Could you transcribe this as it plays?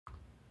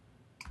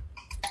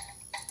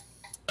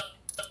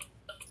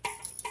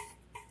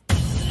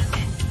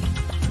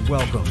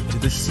Welcome to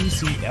the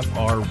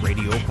CCFR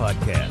Radio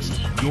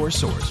Podcast, your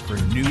source for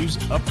news,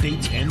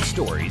 updates, and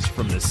stories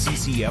from the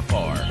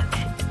CCFR.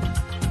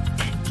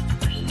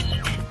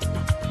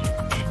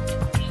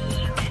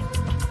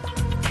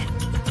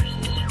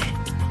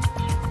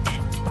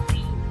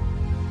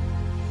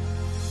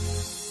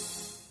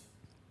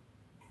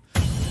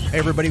 Hey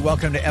everybody,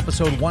 welcome to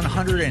episode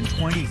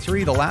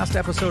 123, the last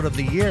episode of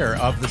the year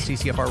of the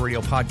CCFR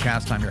Radio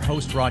Podcast. I'm your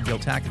host, Rod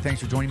Giltack, and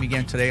thanks for joining me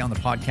again today on the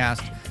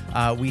podcast.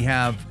 We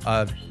have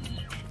a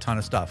ton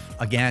of stuff.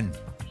 Again,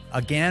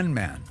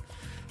 man.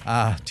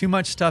 Too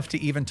much stuff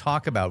to even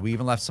talk about. We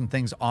even left some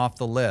things off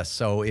the list.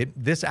 So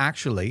this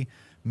actually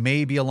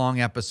may be a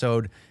long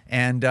episode.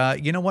 And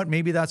you know what?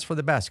 Maybe that's for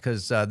the best,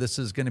 because this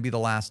is going to be the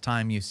last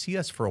time you see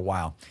us for a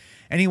while.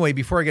 Anyway,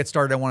 before I get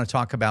started, I want to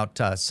talk about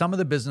some of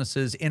the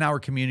businesses in our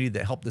community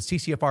that help the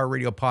CCFR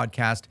Radio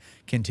Podcast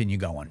continue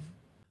going.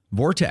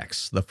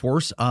 Vortex, the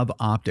force of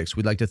optics.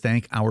 We'd like to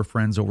thank our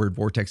friends over at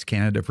Vortex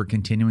Canada for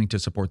continuing to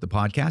support the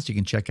podcast. You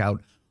can check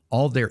out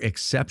all their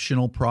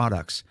exceptional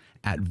products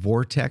at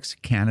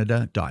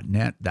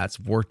vortexcanada.net. That's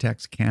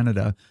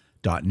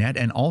vortexcanada.net.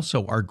 And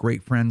also our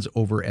great friends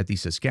over at the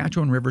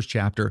Saskatchewan Rivers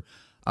chapter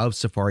of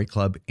Safari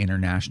Club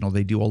International.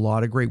 They do a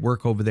lot of great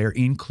work over there,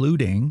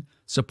 including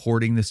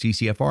supporting the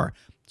CCFR.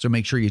 So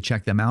make sure you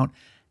check them out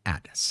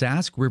at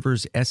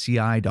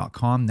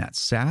saskriversSCI.com.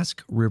 That's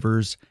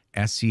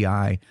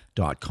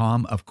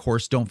saskriversSCI.com. Of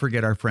course, don't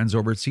forget our friends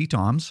over at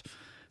CTOMS.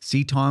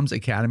 CTOMS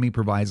Academy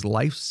provides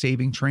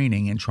life-saving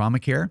training in trauma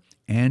care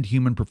and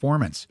human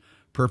performance.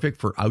 Perfect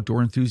for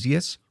outdoor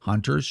enthusiasts,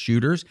 hunters,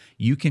 shooters.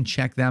 You can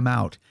check them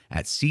out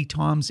at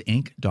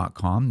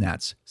ctomsinc.com.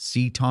 That's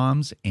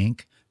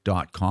ctomsinc.com.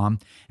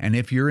 And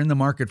if you're in the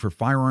market for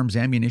firearms,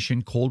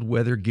 ammunition, cold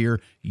weather gear,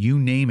 you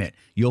name it,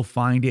 you'll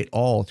find it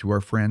all through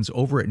our friends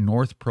over at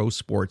North Pro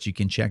Sports. You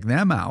can check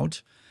them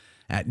out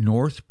at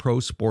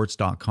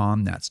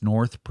northprosports.com. That's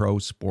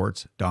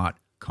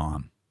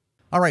northprosports.com.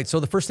 All right, so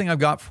the first thing I've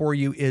got for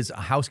you is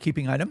a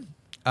housekeeping item.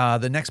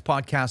 The next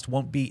podcast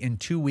won't be in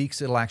 2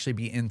 weeks. It'll actually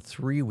be in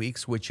 3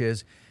 weeks, which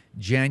is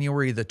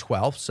January the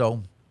 12th.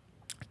 So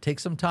take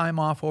some time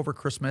off over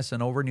Christmas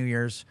and over New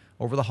Year's,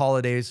 over the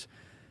holidays.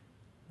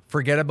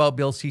 Forget about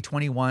Bill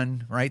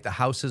C-21, right? The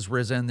house has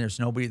risen. There's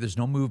no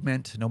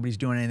movement. Nobody's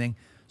doing anything.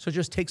 So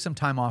just take some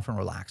time off and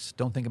relax.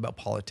 Don't think about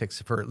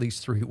politics for at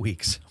least 3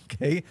 weeks,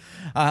 okay?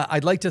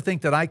 I'd like to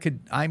think that I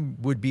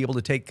would be able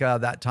to take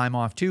that time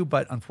off too,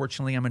 but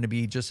unfortunately I'm going to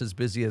be just as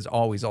busy as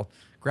always. I'll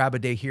grab a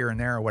day here and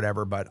there or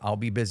whatever, but I'll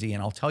be busy,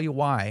 and I'll tell you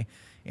why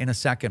in a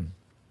second.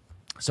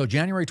 So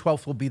January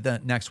 12th will be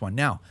the next one.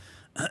 Now,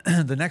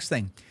 the next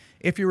thing,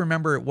 if you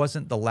remember, it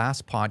wasn't the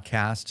last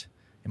podcast.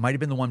 It might have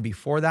been the one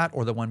before that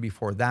or the one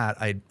before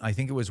that. I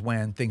think it was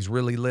when things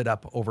really lit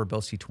up over Bill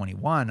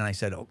C-21. And I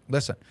said, oh,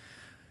 listen,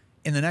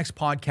 in the next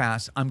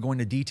podcast, I'm going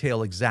to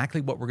detail exactly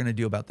what we're going to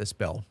do about this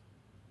bill,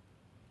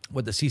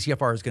 what the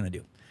CCFR is going to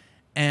do.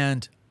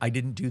 And I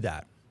didn't do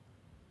that.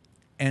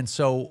 And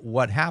so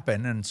what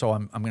happened, and so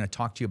I'm going to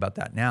talk to you about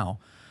that now.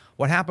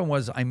 What happened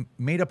was I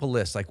made up a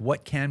list, like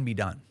what can be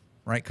done,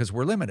 right? Because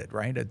we're limited,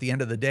 right? At the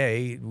end of the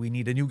day, we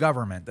need a new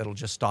government that'll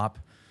just stop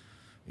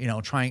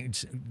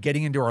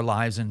getting into our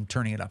lives and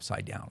turning it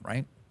upside down,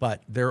 right?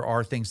 But there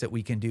are things that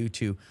we can do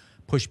to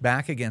push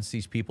back against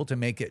these people, to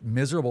make it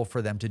miserable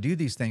for them to do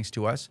these things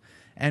to us,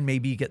 and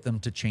maybe get them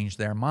to change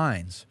their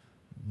minds.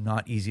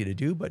 Not easy to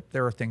do, but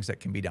there are things that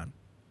can be done.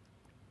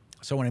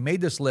 So when I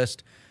made this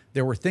list,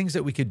 there were things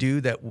that we could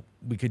do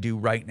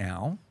right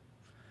now,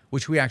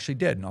 which we actually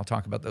did, and I'll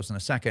talk about those in a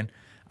second.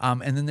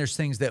 And then there's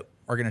things that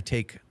are going to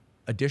take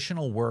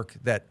additional work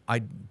that I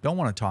don't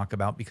want to talk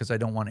about because I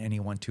don't want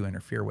anyone to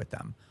interfere with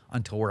them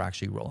until we're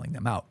actually rolling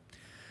them out.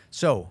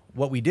 So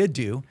what we did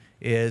do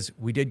is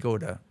we did go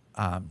to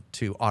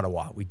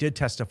Ottawa. We did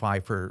testify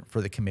for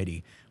the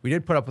committee. We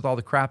did put up with all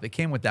the crap that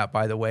came with that,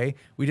 by the way.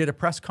 We did a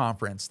press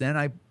conference. Then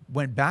I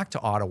went back to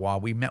Ottawa.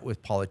 We met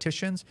with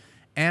politicians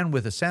and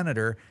with a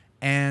senator,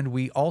 and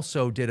we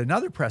also did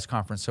another press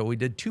conference. So we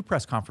did 2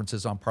 press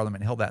conferences on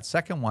Parliament Hill. That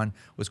second one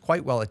was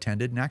quite well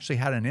attended and actually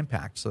had an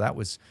impact. So that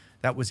was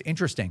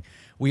interesting.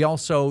 We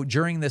also,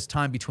 during this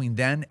time between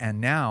then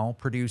and now,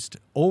 produced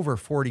over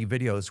 40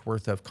 videos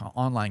worth of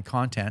online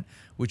content,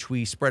 which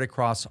we spread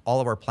across all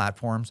of our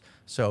platforms.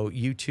 So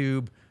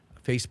YouTube,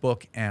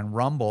 Facebook, and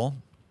Rumble,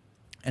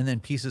 and then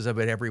pieces of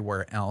it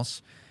everywhere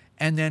else.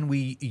 And then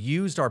we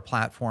used our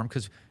platform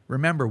because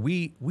remember,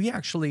 we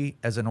actually,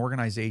 as an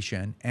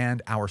organization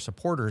and our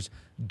supporters,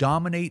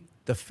 dominate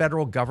the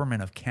federal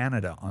government of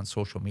Canada on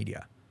social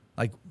media.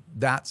 Like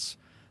that's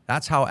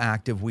how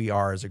active we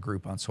are as a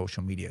group on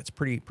social media. It's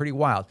pretty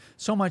wild.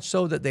 So much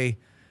so that they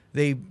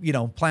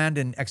planned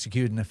and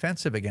executed an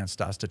offensive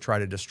against us to try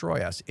to destroy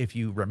us, if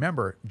you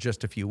remember,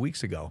 just a few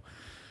weeks ago.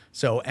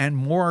 So, and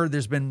more,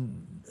 there's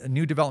been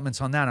new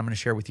developments on that I'm going to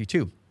share with you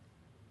too.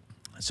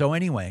 So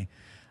anyway,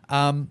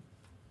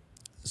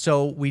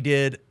 so we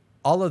did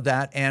all of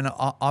that, and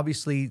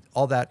obviously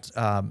all that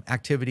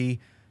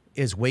activity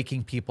is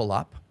waking people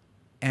up.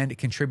 and it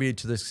contributed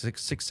to the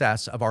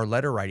success of our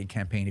letter writing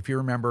campaign. If you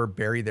remember,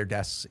 bury their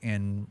deaths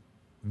in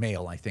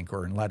mail, I think,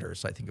 or in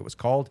letters, I think it was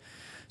called.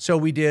 So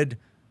we did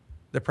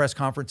the press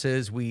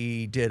conferences.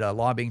 We did a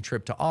lobbying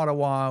trip to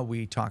Ottawa.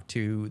 We talked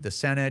to the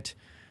Senate.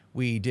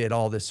 We did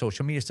all this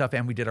social media stuff,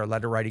 and we did our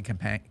letter writing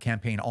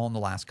campaign all in the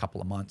last couple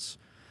of months.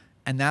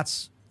 And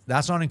that's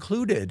not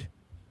included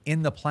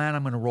in the plan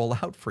I'm going to roll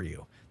out for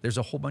you. There's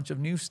a whole bunch of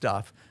new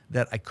stuff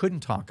that I couldn't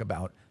talk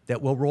about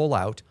that will roll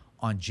out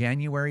on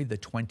January the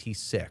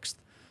 26th.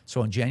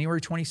 So on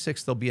January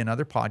 26th, there'll be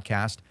another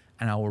podcast,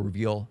 and I will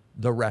reveal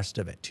the rest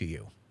of it to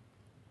you.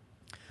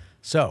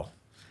 So,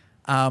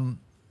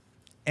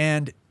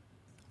 and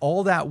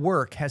all that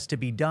work has to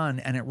be done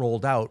and it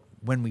rolled out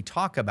when we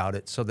talk about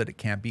it so that it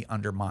can't be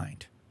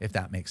undermined, if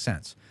that makes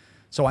sense.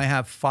 So I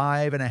have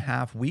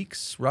 5.5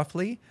 weeks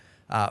roughly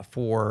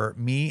for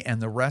me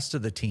and the rest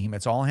of the team.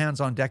 It's all hands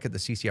on deck at the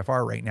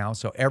CCFR right now.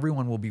 So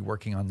everyone will be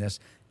working on this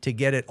to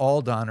get it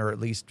all done, or at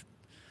least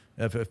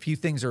if a few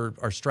things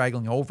are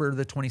straggling over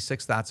the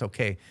 26th, that's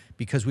okay,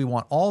 because we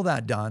want all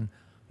that done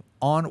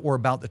on or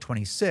about the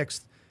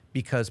 26th,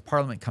 because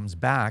Parliament comes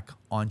back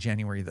on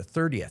January the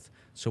 30th.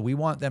 So we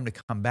want them to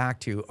come back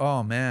to,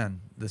 oh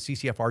man, the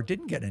CCFR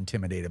didn't get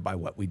intimidated by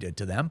what we did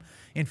to them.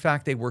 In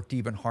fact, they worked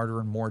even harder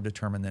and more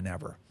determined than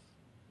ever.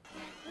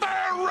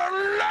 They're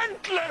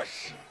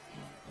relentless!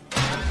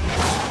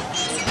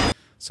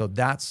 So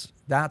that's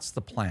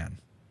the plan.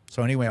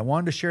 So anyway, I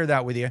wanted to share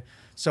that with you.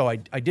 So I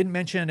didn't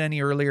mention it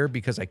any earlier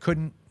because I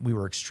couldn't. We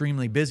were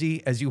extremely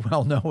busy, as you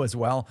well know as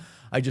well.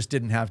 I just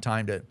didn't have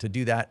time to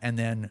do that. And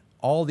then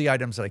all the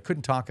items that I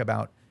couldn't talk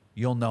about,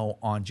 you'll know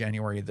on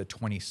January the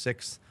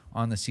 26th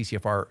on the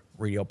CCFR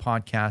radio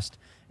podcast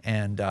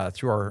and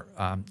through our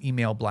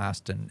email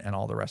blast and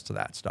all the rest of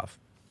that stuff.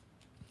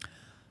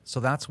 So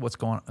that's what's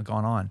gone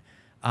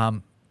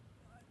on.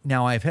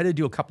 Now, I've had to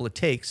do a couple of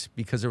takes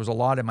because there was a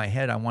lot in my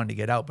head I wanted to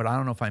get out, but I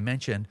don't know if I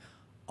mentioned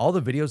all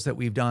the videos that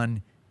we've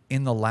done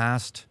in the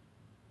last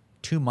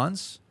 2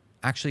 months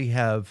actually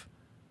have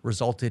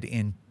resulted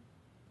in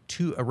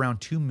around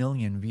 2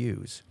 million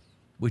views,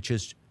 which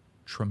is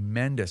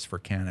tremendous for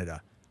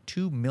Canada.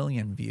 2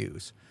 million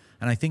views.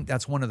 And I think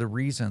that's one of the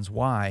reasons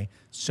why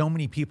so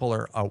many people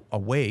are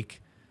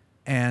awake,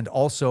 and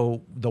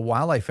also the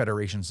wildlife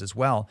federations as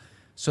well,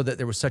 so that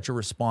there was such a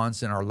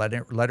response in our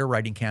letter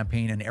writing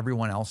campaign and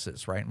everyone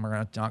else's, right? And we're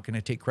not going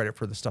to take credit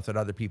for the stuff that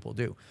other people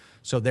do.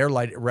 So their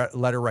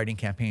letter writing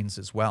campaigns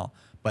as well.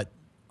 But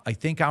I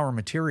think our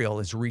material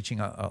is reaching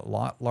a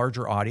lot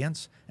larger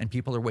audience, and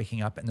people are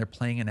waking up and they're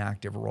playing an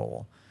active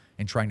role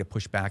in trying to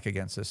push back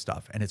against this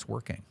stuff, and it's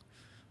working.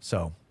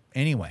 So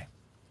anyway,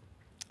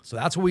 so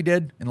that's what we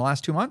did in the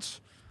last 2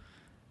 months,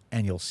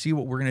 and you'll see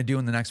what we're going to do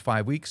in the next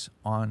 5 weeks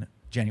on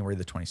January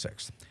the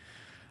 26th.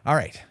 All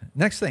right,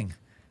 next thing.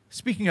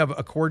 Speaking of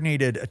a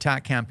coordinated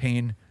attack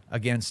campaign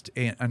against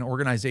an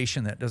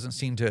organization that doesn't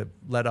seem to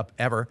let up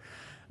ever,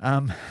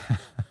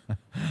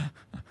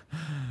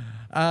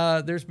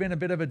 there's been a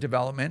bit of a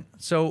development.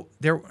 So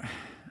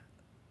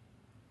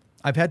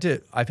I've had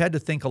to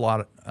think a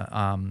lot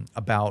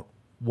about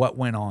what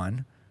went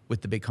on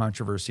with the big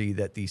controversy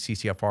that the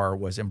CCFR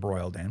was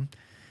embroiled in,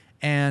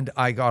 and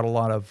I got a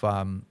lot of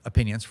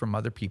opinions from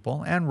other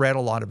people and read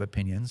a lot of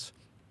opinions.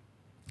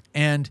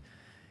 And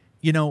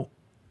you know,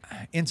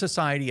 in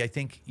society, I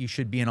think you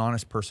should be an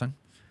honest person,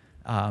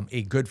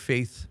 a good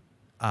faith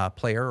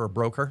player or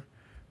broker,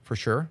 for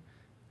sure.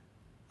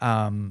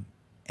 And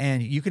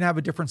you can have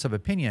a difference of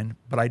opinion,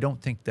 but I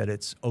don't think that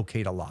it's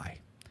okay to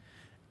lie.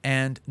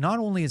 And not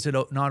only is it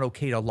not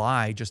okay to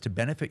lie just to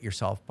benefit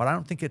yourself, but I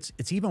don't think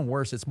it's even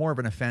worse. It's more of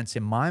an offense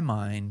in my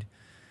mind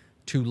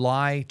to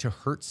lie to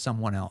hurt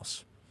someone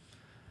else.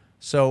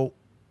 So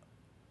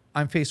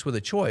I'm faced with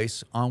a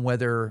choice on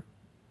whether,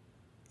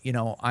 you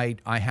know, I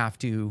have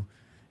to.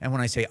 And when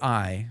I say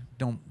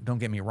don't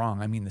get me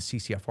wrong, I mean the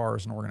CCFR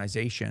is an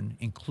organization,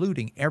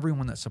 including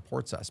everyone that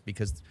supports us,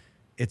 because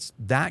it's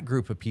that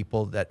group of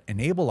people that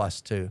enable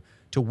us to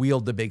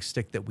wield the big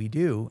stick that we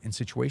do in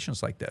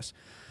situations like this.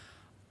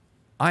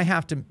 I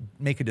have to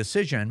make a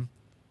decision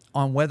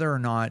on whether or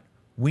not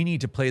we need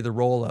to play the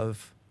role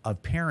of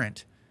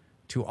parent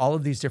to all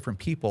of these different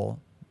people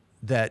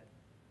that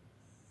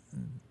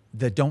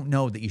don't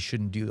know that you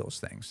shouldn't do those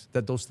things,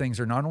 that those things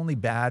are not only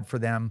bad for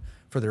them,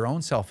 for their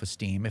own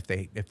self-esteem, if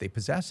they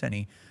possess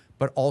any,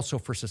 but also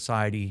for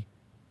society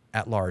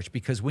at large.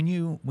 Because when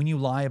you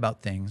lie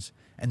about things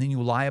and then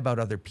you lie about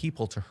other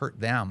people to hurt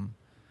them,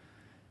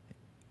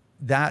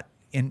 that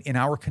in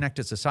our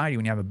connected society,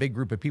 when you have a big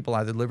group of people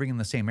either living in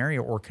the same area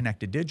or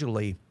connected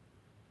digitally,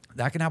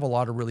 that can have a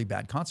lot of really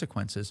bad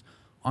consequences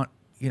on,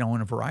 you know,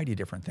 in a variety of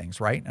different things,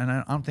 right? And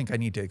I don't think I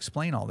need to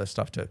explain all this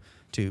stuff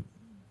to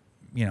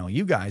you know,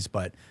 you guys,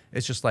 but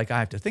it's just like I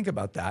have to think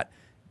about that.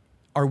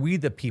 Are we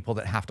the people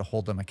that have to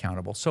hold them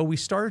accountable? So we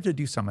started to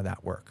do some of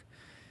that work.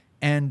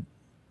 And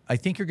I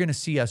think you're going to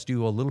see us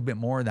do a little bit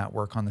more of that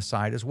work on the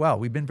side as well.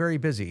 We've been very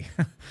busy.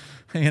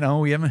 You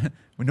know,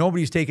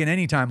 nobody's taken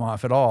any time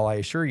off at all, I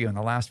assure you, in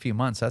the last few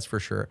months, that's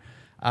for sure.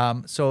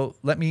 So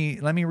let me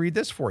read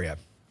this for you.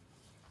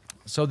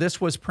 So this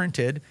was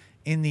printed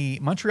in the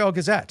Montreal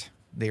Gazette.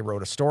 They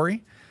wrote a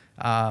story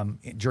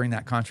during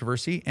that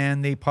controversy,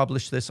 and they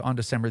published this on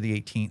December the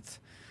 18th,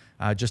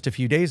 just a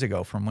few days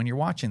ago from when you're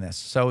watching this.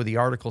 So the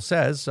article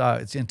says,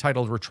 it's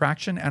entitled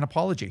Retraction and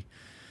Apology.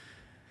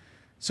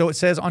 So it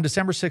says, on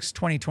December 6,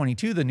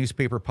 2022, the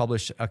newspaper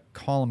published a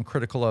column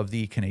critical of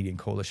the Canadian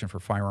Coalition for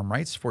Firearm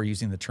Rights for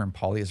using the term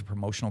poly as a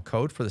promotional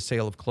code for the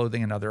sale of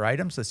clothing and other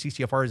items. The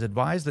CCFR has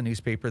advised the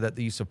newspaper that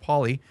the use of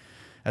poly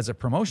as a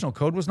promotional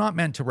code was not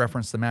meant to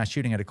reference the mass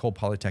shooting at École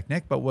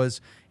Polytechnique, but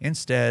was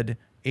instead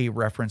a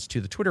reference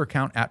to the Twitter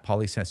account at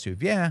Poly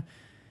Saint-Sauveur.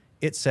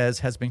 It says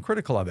has been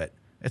critical of it.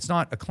 It's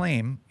not a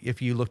claim.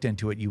 If you looked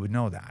into it, you would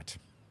know that.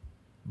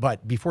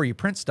 But before you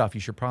print stuff, you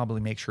should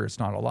probably make sure it's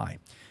not a lie.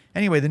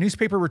 Anyway, the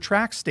newspaper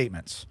retracts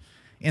statements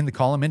in the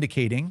column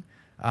indicating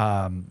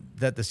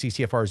that the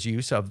CCFR's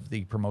use of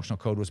the promotional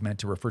code was meant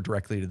to refer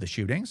directly to the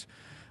shootings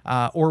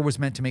or was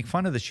meant to make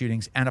fun of the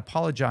shootings, and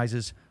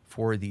apologizes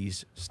for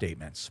these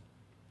statements.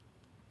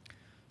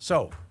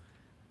 So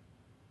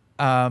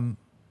I'm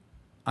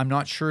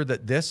not sure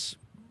that this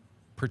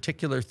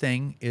particular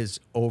thing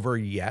is over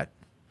yet,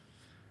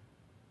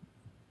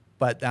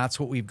 but that's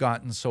what we've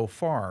gotten so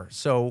far.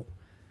 So,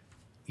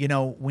 you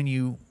know, when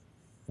you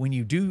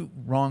do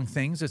wrong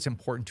things, it's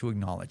important to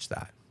acknowledge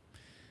that.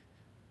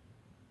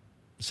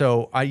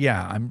 So,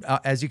 yeah, I'm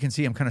as you can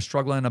see, I'm kind of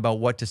struggling about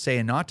what to say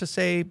and not to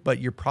say, but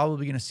you're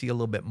probably going to see a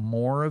little bit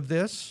more of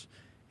this,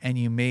 and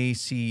you may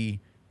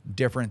see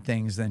different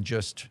things than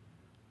just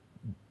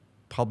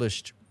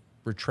published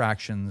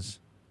retractions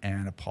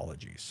and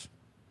apologies.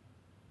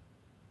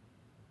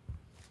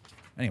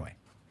 Anyway,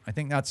 I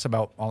think that's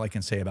about all I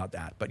can say about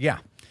that. But yeah,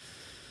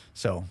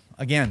 so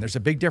again, there's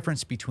a big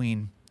difference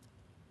between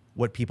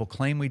what people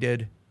claim we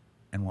did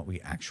and what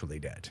we actually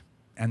did.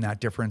 And that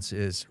difference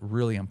is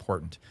really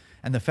important.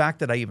 And the fact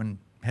that I even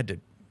had to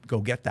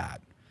go get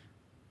that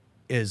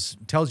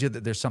tells you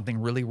that there's something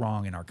really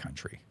wrong in our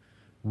country.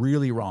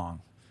 Really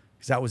wrong.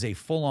 Because that was a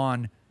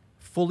full-on,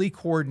 fully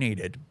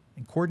coordinated,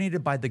 and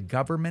coordinated by the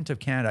government of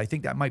Canada. I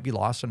think that might be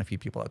lost on a few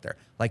people out there.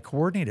 Like,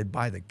 coordinated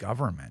by the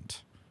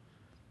government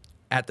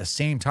at the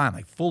same time,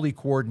 like fully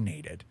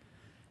coordinated.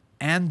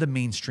 And the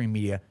mainstream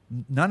media,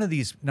 none of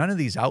these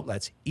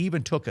outlets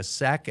even took a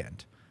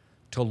second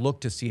to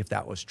look to see if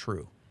that was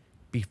true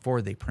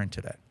before they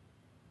printed it.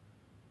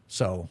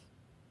 So,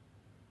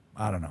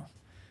 I don't know.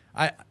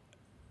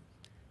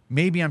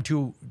 Maybe I'm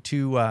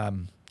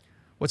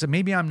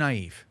maybe I'm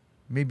naive.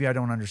 Maybe I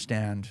don't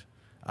understand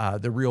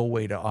the real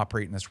way to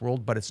operate in this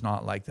world, but it's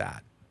not like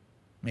that.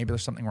 Maybe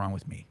there's something wrong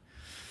with me.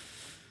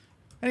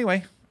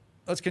 Anyway,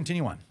 let's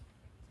continue on.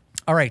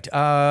 All right.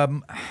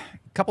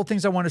 Couple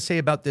things I want to say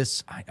about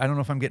this. I don't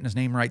know if I'm getting his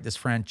name right. This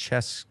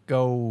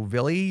Francesco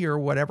Villi or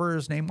whatever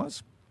his name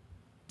was.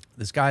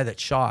 This guy that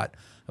shot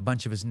a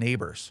bunch of his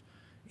neighbors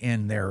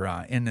in their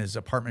in his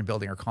apartment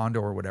building or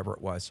condo or whatever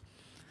it was.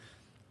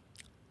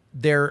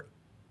 There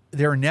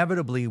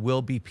inevitably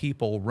will be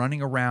people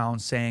running around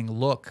saying,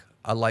 "Look,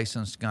 a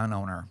licensed gun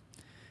owner."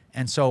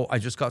 And so I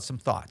just got some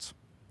thoughts.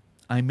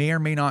 I may or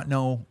may not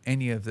know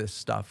any of this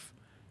stuff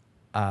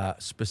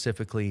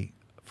specifically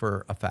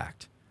for a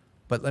fact.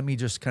 But let me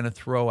just kind of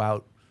throw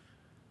out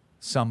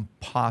some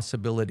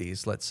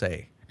possibilities, let's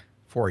say,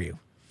 for you,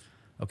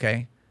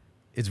 okay?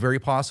 It's very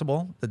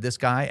possible that this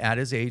guy at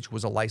his age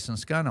was a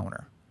licensed gun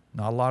owner.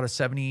 Not a lot of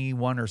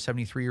 71 or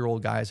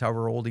 73-year-old guys,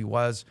 however old he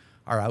was,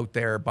 are out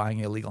there buying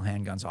illegal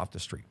handguns off the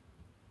street.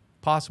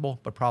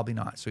 Possible, but probably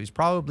not. So he's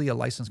probably a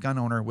licensed gun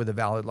owner with a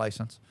valid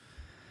license.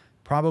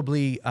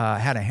 Probably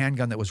had a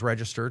handgun that was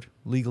registered,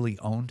 legally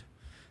owned,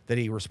 that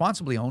he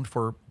responsibly owned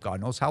for God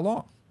knows how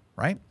long,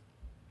 right?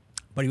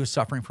 But he was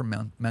suffering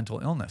from mental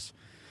illness.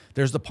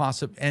 There's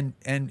the and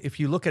if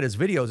you look at his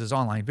videos, his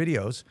online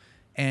videos,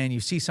 and you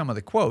see some of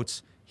the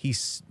quotes, he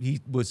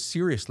was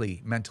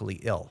seriously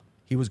mentally ill.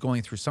 He was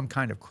going through some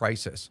kind of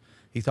crisis.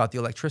 He thought the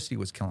electricity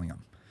was killing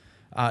him.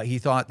 He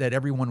thought that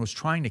everyone was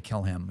trying to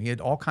kill him. He had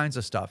all kinds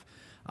of stuff.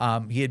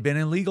 He had been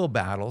in legal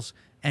battles,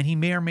 and he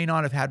may or may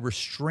not have had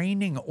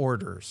restraining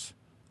orders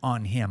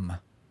on him.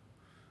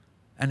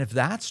 And if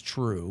that's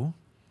true,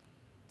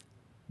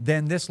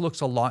 then this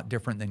looks a lot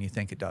different than you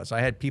think it does.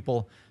 I had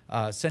people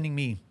sending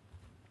me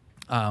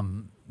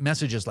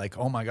messages like,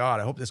 "Oh my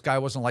God, I hope this guy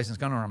wasn't a licensed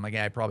gun owner." I'm like,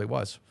 "Yeah, he probably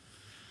was."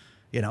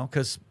 You know,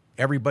 because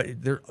everybody,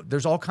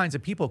 there's all kinds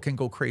of people can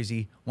go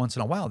crazy once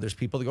in a while. There's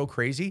people that go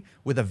crazy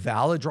with a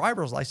valid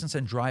driver's license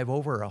and drive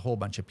over a whole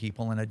bunch of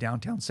people in a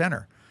downtown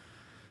center,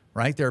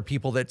 right? There are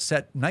people that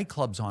set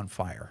nightclubs on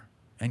fire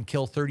and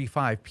kill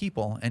 35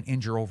 people and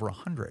injure over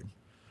 100,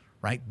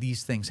 right?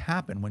 These things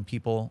happen when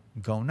people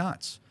go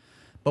nuts.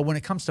 But when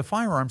it comes to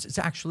firearms, it's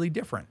actually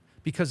different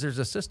because there's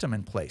a system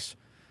in place.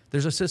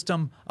 There's a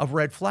system of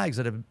red flags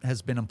that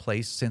has been in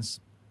place since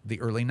the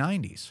early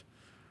 90s,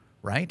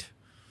 right?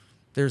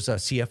 There's a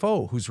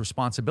CFO whose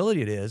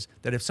responsibility it is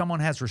that if someone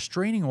has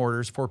restraining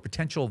orders for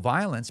potential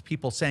violence,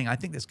 people saying, "I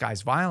think this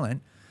guy's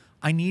violent,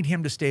 I need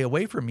him to stay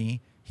away from me.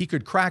 He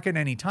could crack at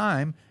any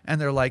time." And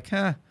they're like,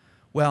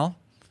 well,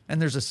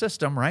 and there's a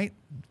system, right?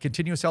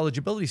 continuous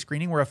eligibility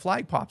screening where a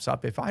flag pops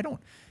up if I'm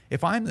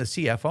the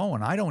CFO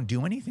and I don't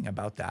do anything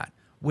about that.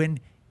 When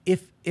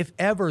if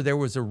ever there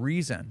was a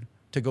reason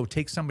to go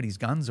take somebody's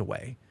guns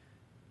away,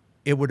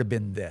 it would have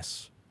been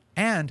this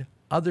and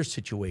other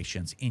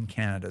situations in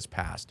Canada's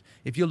past.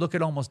 If you look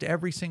at almost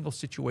every single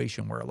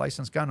situation where a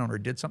licensed gun owner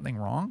did something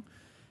wrong,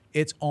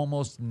 it's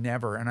almost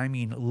never, and I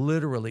mean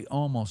literally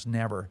almost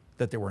never,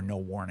 that there were no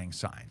warning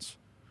signs.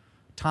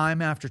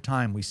 Time after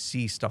time, we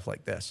see stuff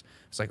like this.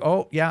 It's like,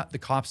 oh, yeah, the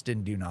cops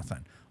didn't do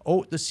nothing.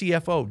 Oh, the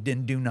CFO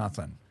didn't do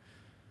nothing.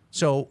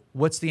 So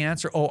what's the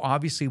answer? Oh,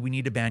 obviously we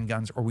need to ban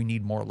guns or we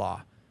need more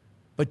law.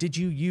 But did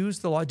you use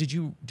the law? Did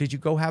you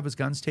go have his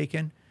guns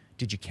taken?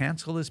 Did you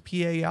cancel his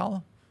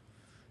PAL?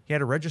 He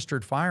had a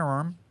registered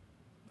firearm,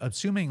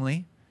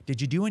 assumingly.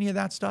 Did you do any of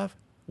that stuff?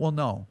 Well,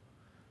 no.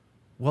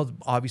 Well,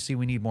 obviously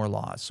we need more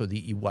laws. So that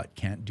you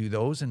can't do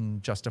those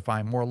and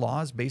justify more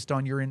laws based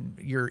on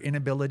your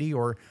inability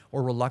or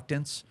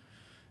reluctance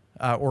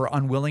or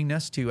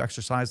unwillingness to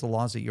exercise the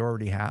laws that you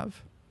already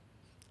have?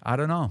 I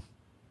don't know.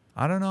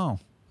 I don't know.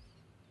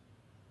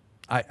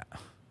 I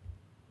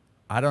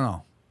don't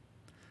know.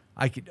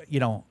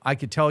 I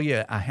could tell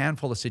you a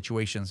handful of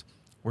situations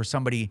where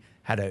somebody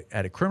had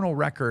a criminal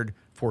record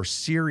for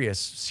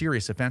serious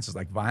offenses,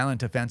 like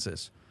violent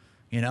offenses.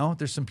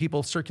 There's some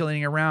people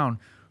circulating around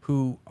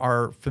who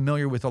are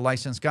familiar with a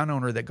licensed gun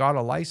owner that got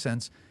a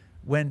license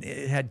when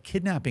it had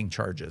kidnapping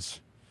charges,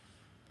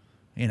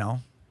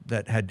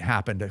 that had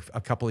happened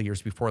a couple of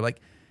years before.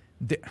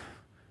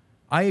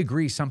 I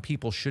agree some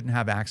people shouldn't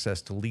have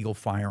access to legal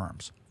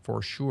firearms,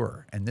 for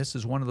sure. And this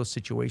is one of those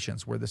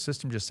situations where the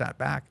system just sat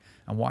back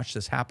and watched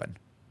this happen.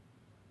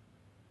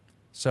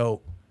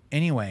 So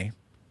anyway,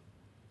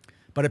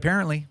 but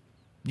apparently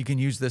you can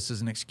use this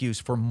as an excuse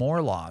for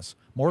more laws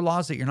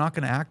that you're not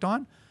going to act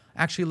on.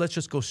 Actually, let's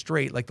just go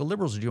straight, like the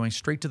Liberals are doing,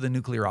 straight to the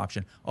nuclear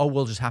option. Oh,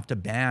 we'll just have to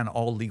ban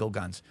all legal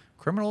guns.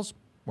 Criminals,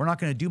 we're not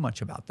going to do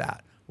much about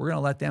that. We're going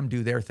to let them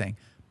do their thing.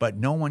 But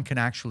no one can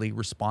actually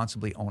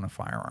responsibly own a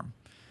firearm.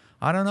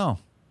 I don't know.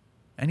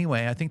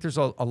 Anyway, I think there's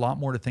a lot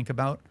more to think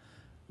about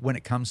when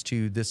it comes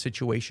to this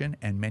situation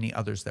and many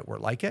others that were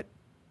like it.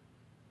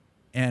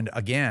 And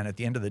again, at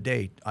the end of the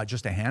day,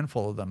 just a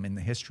handful of them in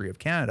the history of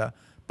Canada.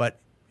 But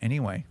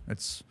anyway,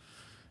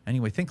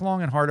 think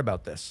long and hard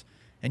about this.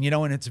 And,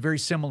 and it's very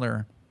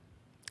similar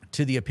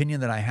to the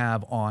opinion that I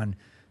have on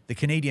the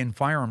Canadian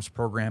firearms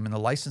program and the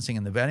licensing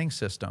and the vetting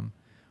system,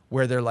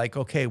 where they're like,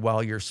 okay,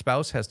 well, your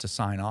spouse has to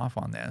sign off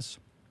on this,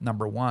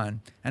 number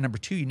one. And number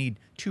two, you need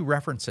 2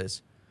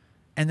 references.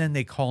 And then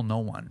they call no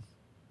one.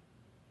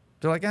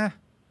 They're like,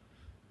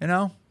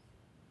 we'll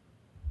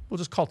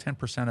just call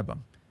 10% of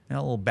them. A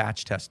little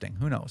batch testing.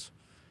 Who knows?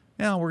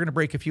 We're going to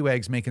break a few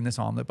eggs making this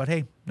omelet, but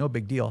hey, no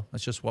big deal.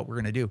 That's just what we're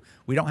going to do.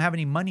 We don't have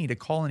any money to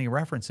call any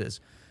references,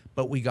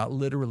 but we got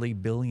literally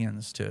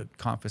billions to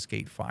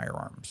confiscate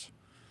firearms.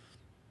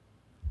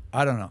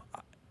 I don't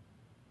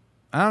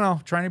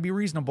know. Trying to be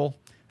reasonable.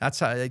 That's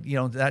how,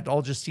 that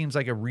all just seems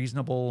like a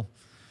reasonable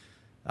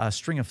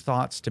string of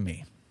thoughts to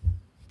me.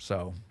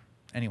 So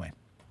anyway.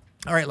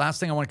 All right. Last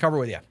thing I want to cover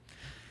with you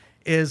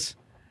is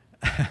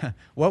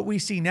what we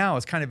see now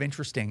is kind of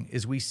interesting.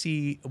 Is we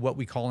see what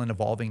we call an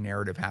evolving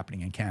narrative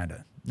happening in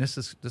Canada. This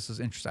is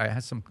interesting.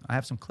 I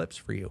have some clips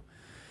for you.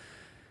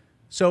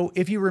 So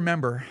if you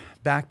remember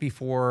back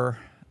before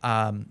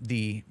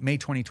the May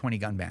 2020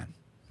 gun ban,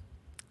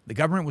 the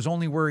government was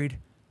only worried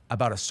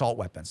about assault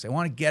weapons. They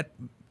want to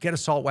get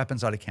assault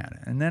weapons out of Canada.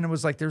 And then it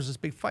was like, there's this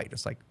big fight.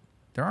 It's like,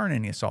 there aren't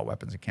any assault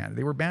weapons in Canada.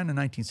 They were banned in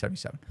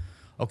 1977.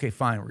 Okay,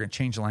 fine, we're going to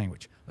change the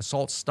language.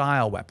 Assault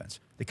style weapons.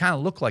 They kind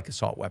of look like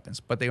assault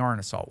weapons, but they aren't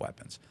assault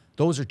weapons.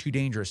 Those are too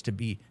dangerous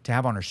to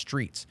have on our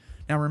streets.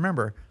 Now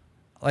remember,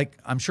 like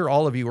I'm sure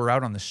all of you were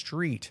out on the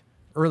street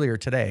earlier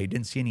today,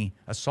 didn't see any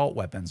assault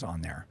weapons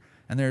on there.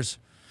 And there's,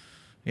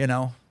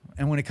 and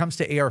when it comes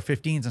to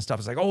AR-15s and stuff,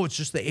 it's like, oh, it's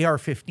just the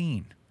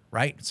AR-15,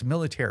 right? It's a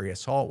military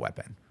assault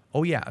weapon.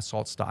 Oh yeah,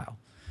 assault style.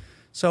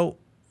 So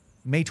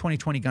May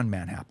 2020 gun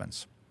ban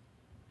happens.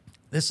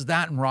 This is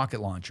that and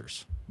rocket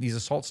launchers. These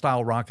assault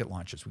style rocket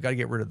launchers. We got to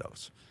get rid of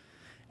those.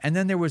 And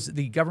then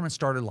the government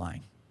started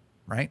lying,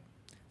 right?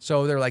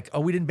 So they're like, oh,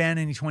 we didn't ban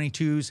any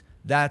 22s.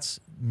 That's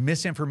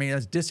misinformation.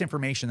 That's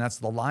disinformation. That's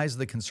the lies of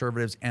the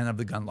conservatives and of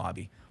the gun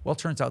lobby. Well, it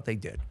turns out they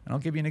did. And I'll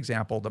give you an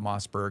example, the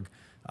Mossberg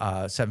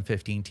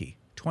 715T.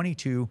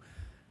 22,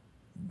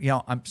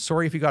 I'm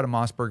sorry if you got a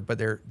Mossberg, but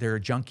they're a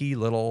junky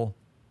little,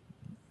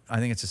 I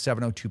think it's a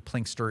 702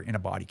 Plinkster in a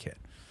body kit.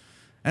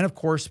 And of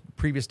course,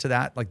 previous to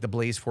that, like the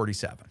Blaze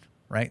 47,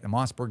 right? The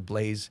Mossberg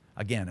Blaze,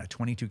 again, a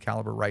 22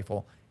 caliber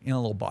rifle in a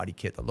little body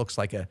kit that looks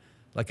like a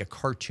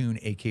cartoon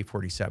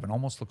AK-47,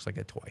 almost looks like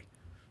a toy.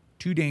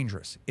 Too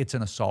dangerous. It's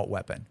an assault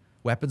weapon.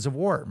 Weapons of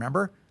war,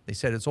 remember? They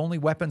said it's only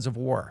weapons of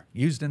war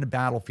used in a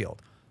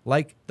battlefield,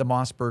 like the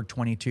Mossberg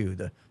 22,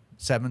 the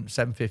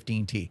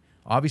 715T.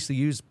 Obviously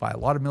used by a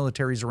lot of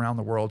militaries around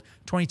the world.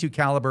 22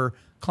 caliber,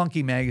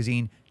 clunky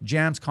magazine,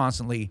 jams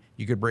constantly.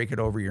 You could break it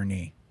over your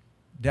knee.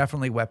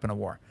 Definitely weapon of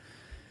war.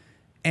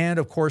 And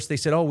of course, they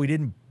said, oh, we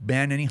didn't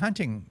ban any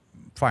hunting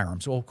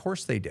firearms. Well, of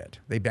course they did.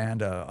 They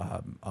banned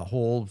a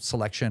whole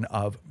selection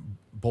of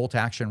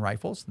bolt-action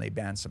rifles, and they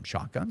banned some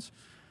shotguns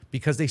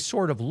because they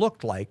sort of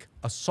looked like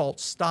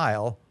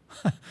assault-style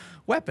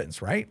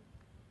weapons, right?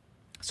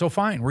 So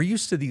fine, we're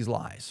used to these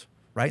lies,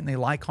 right? And they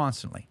lie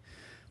constantly.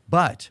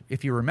 But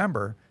if you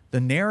remember, the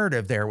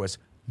narrative there was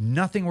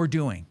nothing we're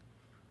doing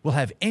will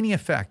have any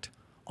effect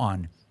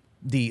on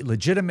the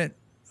legitimate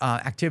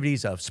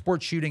activities of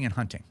sport shooting and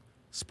hunting.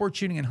 Sport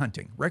shooting and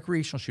hunting,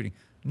 recreational shooting.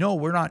 No,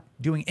 we're not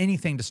doing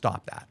anything to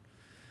stop that.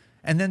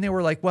 And then they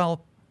were like,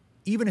 well,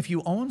 even if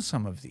you own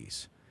some of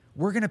these,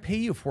 we're going to pay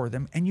you for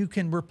them and you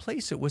can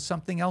replace it with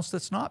something else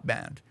that's not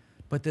banned.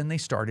 But then they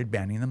started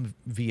banning them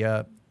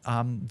via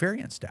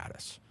variant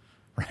status,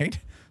 right?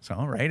 So,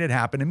 right, it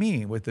happened to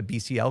me with the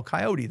BCL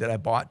Coyote that I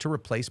bought to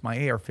replace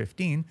my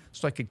AR-15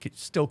 so I could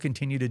still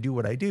continue to do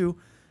what I do.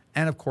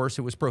 And of course,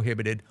 it was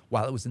prohibited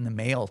while it was in the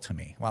mail to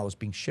me, while it was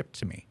being shipped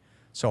to me.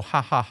 So,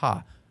 ha, ha,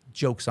 ha,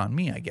 joke's on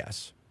me, I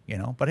guess, you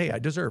know, but hey, I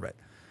deserve it.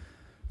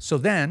 So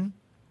then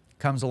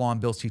comes along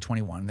Bill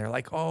C-21. They're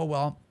like, oh,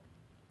 well,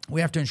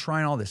 we have to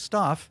enshrine all this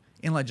stuff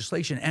in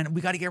legislation and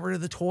we got to get rid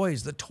of the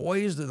toys. The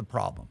toys are the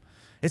problem.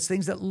 It's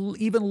things that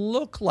even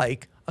look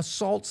like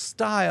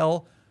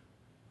assault-style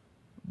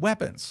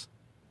weapons,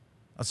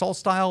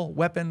 assault-style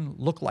weapon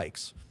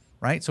lookalikes,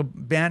 right? So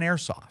ban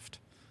airsoft.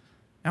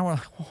 And we're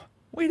like, oh,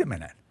 wait a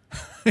minute.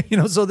 You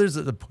know, so there's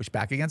the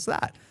pushback against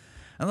that.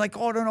 I'm like,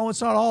 oh, no,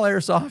 it's not all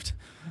airsoft,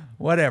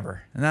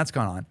 whatever. And that's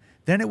gone on.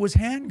 Then it was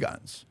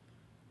handguns.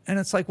 And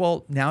it's like,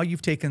 well, now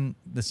you've taken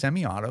the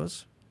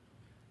semi-autos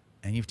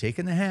and you've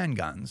taken the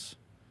handguns,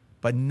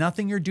 but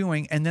nothing you're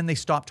doing. And then they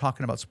stopped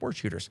talking about sport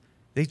shooters.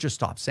 They just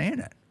stopped saying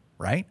it,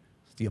 right?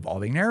 It's the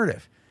evolving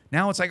narrative.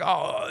 Now it's like,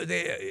 oh,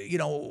 you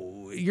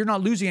know, you're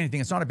not losing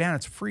anything. It's not a ban,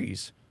 it's a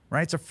freeze,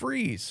 right? It's a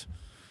freeze.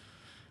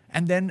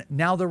 And then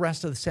now the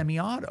rest of the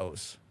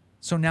semi-autos.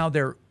 So now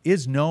there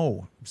is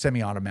no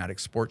semi-automatic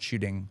sport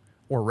shooting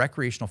or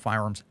recreational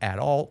firearms at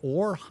all,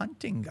 or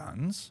hunting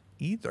guns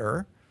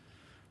either,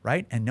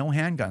 right? And no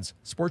handguns.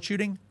 Sport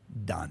shooting,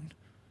 done.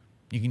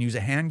 You can use a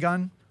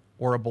handgun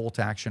or a bolt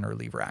action or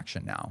lever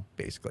action now,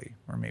 basically,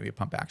 or maybe a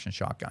pump action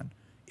shotgun,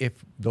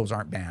 if those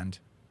aren't banned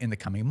in the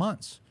coming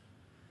months.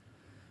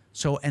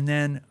 So, and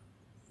then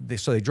they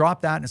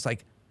drop that, and it's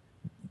like,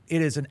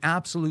 it is an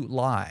absolute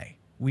lie.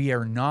 We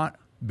are not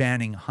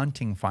banning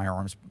hunting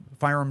firearms,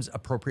 firearms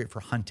appropriate for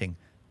hunting.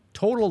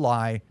 Total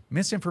lie,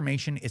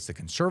 misinformation. It's the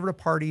Conservative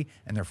Party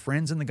and their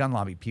friends in the gun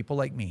lobby, people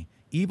like me.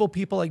 Evil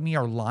people like me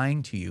are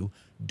lying to you.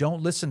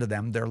 Don't listen to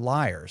them. They're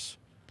liars.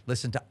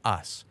 Listen to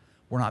us.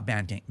 We're not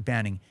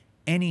banning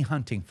any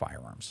hunting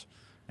firearms.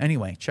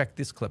 Anyway, check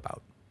this clip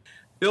out.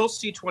 Bill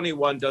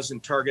C-21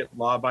 doesn't target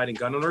law-abiding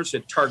gun owners.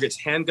 It targets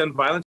handgun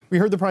violence. We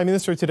heard the Prime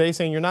Minister today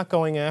saying you're not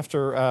going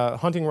after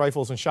hunting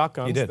rifles and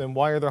shotguns. He did. Then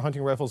why are there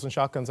hunting rifles and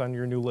shotguns on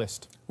your new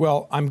list?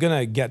 Well, I'm going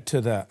to get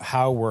to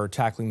how we're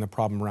tackling the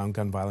problem around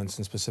gun violence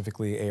and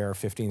specifically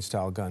AR-15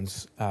 style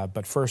guns.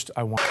 But first,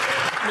 I want...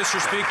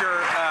 Mr.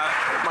 Speaker,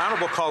 my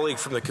honourable colleague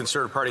from the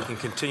Conservative Party can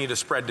continue to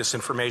spread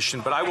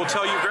disinformation, but I will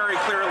tell you very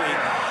clearly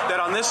that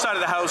on this side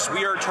of the House,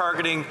 we are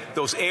targeting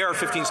those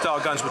AR-15 style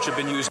guns which have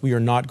been used. We are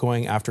not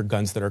going after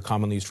guns that are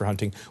commonly used for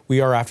hunting.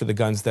 We are after the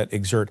guns that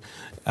exert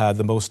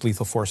the most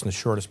lethal force in the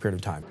shortest period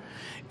of time.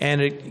 And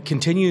it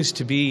continues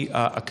to be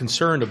a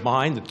concern of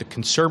mine that the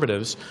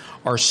Conservatives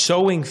are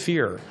sowing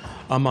fear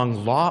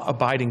among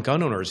law-abiding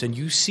gun owners. And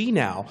you see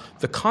now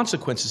the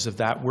consequences of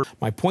that.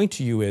 My point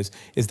to you is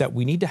that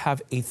we need to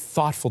have a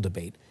thoughtful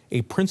debate,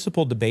 a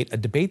principled debate, a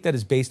debate that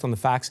is based on the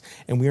facts,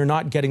 and we are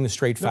not getting the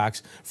straight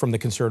facts from the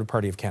Conservative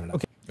Party of Canada.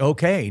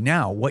 Okay,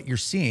 now what you're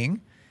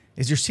seeing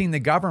is you're seeing the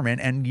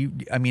government,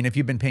 and I mean, if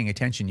you've been paying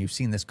attention, you've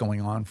seen this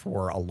going on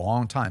for a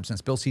long time,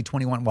 since Bill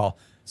C-21, well,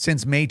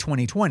 since May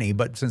 2020,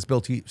 but since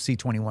Bill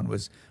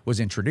C-21 was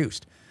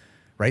introduced,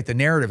 right? The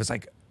narrative is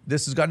like,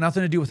 this has got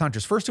nothing to do with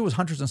hunters. First it was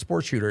hunters and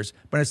sport shooters,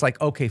 but it's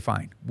like, okay,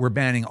 fine, we're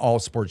banning all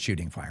sport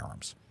shooting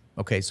firearms.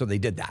 Okay, so they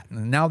did that.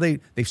 And now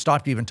they've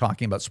stopped even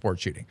talking about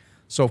sport shooting.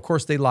 So of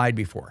course they lied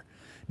before.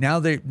 Now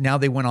they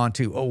went on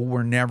to, oh,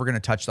 we're never going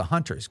to touch the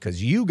hunters,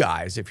 because you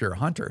guys, if you're a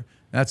hunter,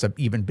 that's an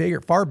even bigger,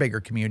 far bigger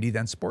community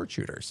than sport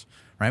shooters,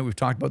 right? We've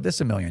talked about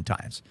this a million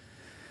times.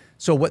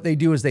 So what they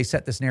do is they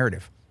set this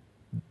narrative.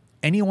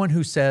 Anyone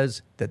who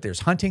says that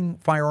there's hunting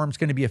firearms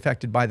going to be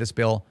affected by this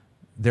bill,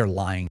 they're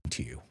lying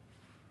to you,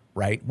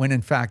 right? When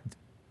in fact,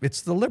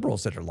 it's the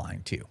Liberals that are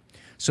lying to you.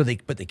 So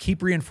but they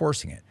keep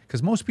reinforcing it,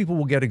 because most people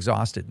will get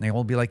exhausted and they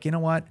will be like, you know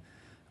what?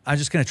 I'm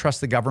just going to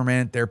trust the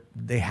government.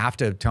 They have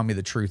to tell me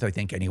the truth, I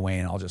think, anyway,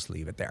 and I'll just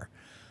leave it there.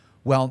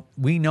 Well,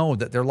 we know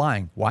that they're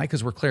lying. Why?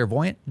 Because we're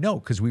clairvoyant? No,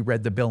 because we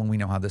read the bill and we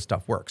know how this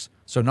stuff works.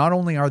 So not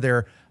only are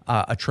there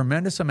a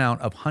tremendous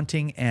amount of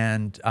hunting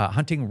and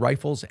hunting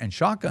rifles and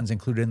shotguns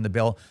included in the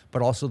bill,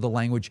 but also the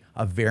language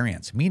of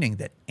variants, meaning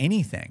that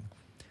anything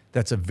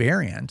that's a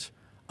variant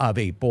of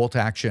a bolt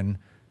action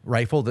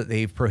rifle that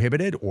they've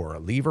prohibited, or a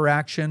lever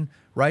action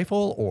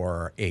rifle,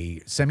 or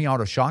a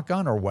semi-auto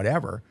shotgun, or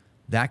whatever,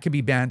 That can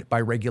be banned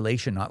by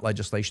regulation, not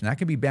legislation. That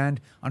can be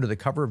banned under the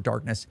cover of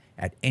darkness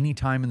at any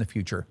time in the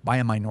future by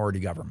a minority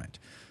government.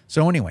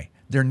 So anyway,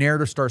 their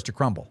narrative starts to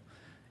crumble.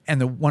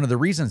 And one of the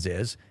reasons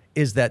is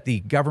that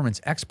the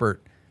government's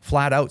expert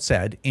flat out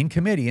said in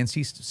committee, in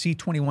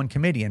C21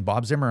 committee, and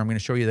Bob Zimmer, I'm going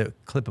to show you the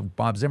clip of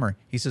Bob Zimmer.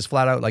 He says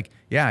flat out, like,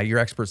 yeah, your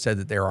expert said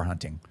that there are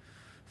hunting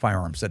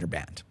firearms that are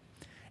banned.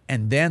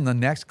 And then the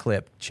next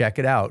clip, check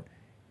it out,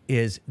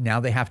 is now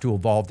they have to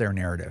evolve their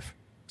narrative.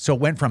 So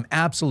it went from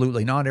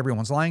absolutely not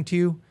everyone's lying to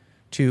you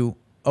to,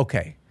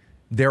 okay,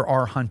 there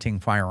are hunting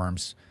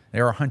firearms,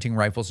 there are hunting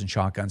rifles and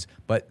shotguns,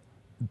 but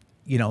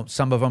you know,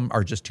 some of them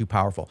are just too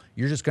powerful.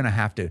 You're just going to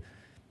have to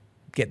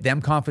get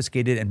them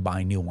confiscated and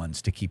buy new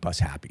ones to keep us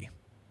happy.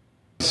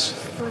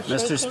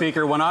 Mr.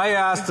 Speaker, when I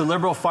asked the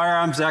Liberal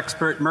firearms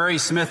expert Murray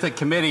Smith at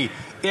committee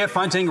if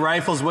hunting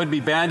rifles would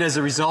be banned as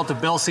a result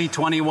of Bill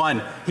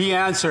C-21, he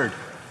answered,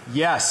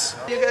 yes.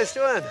 What are you guys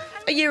doing?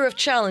 A year of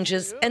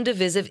challenges and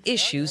divisive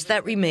issues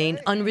that remain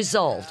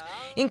unresolved,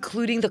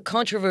 including the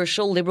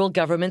controversial Liberal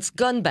government's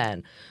gun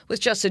ban,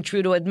 with Justin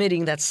Trudeau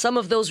admitting that some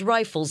of those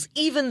rifles,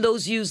 even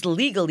those used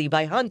legally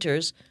by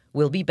hunters,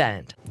 will be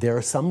banned. There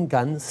are some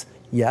guns,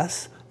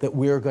 yes, that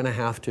we're going to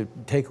have to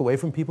take away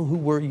from people who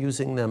were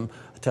using them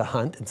to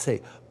hunt and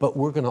say, but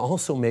we're going to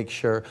also make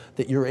sure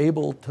that you're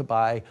able to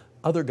buy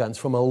other guns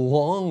from a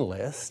long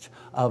list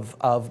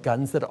of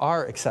guns that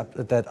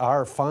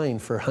are fine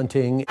for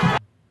hunting.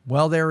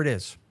 Well, there it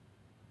is.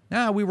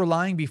 Now, we were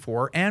lying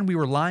before, and we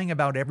were lying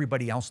about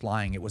everybody else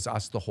lying. It was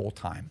us the whole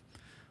time.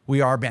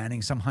 We are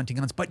banning some hunting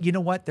guns, but you know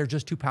what? They're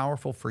just too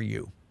powerful for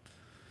you.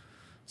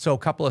 So a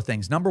couple of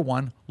things. Number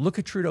one, look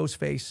at Trudeau's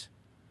face.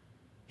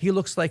 He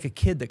looks like a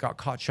kid that got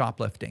caught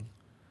shoplifting.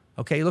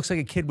 Okay, he looks like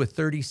a kid with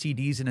 30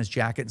 CDs in his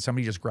jacket and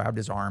somebody just grabbed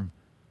his arm.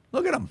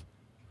 Look at him.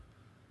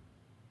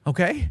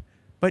 Okay,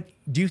 but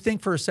do you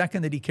think for a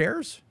second that he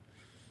cares?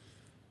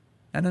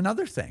 And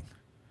another thing,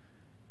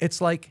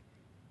 it's like,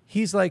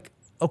 he's like,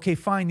 okay,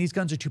 fine, these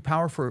guns are too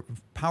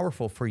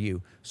powerful for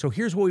you. So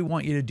here's what we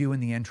want you to do in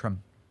the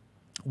interim.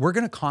 We're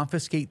going to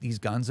confiscate these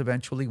guns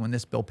eventually when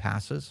this bill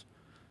passes.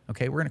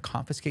 Okay, we're going to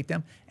confiscate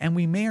them, and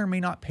we may or may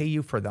not pay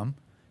you for them,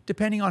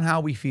 depending on how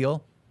we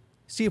feel.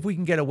 See if we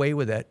can get away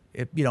with it,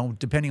 you know,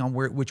 depending on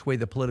which way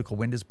the political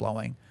wind is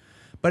blowing.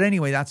 But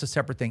anyway, that's a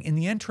separate thing. In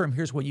the interim,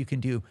 here's what you can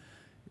do,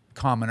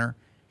 commoner.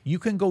 You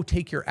can go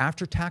take your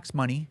after-tax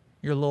money,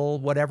 your little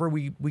whatever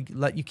we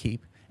let you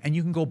keep, and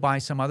you can go buy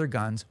some other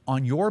guns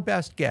on your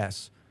best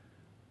guess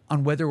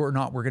on whether or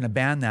not we're going to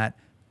ban that,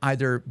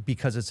 either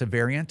because it's a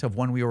variant of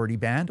one we already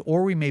banned,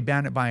 or we may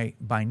ban it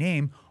by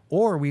name,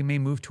 or we may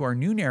move to our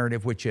new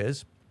narrative, which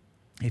is,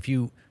 if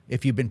you've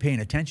been paying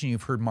attention,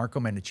 you've heard Marco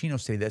Mendicino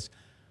say this,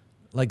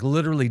 like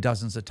literally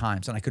dozens of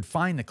times. And I could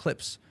find the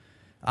clips,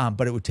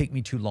 but it would take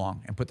me too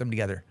long and put them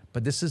together.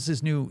 But this is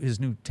his new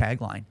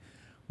tagline.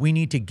 We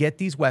need to get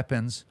these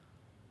weapons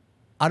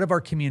out of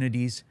our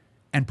communities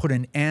and put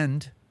an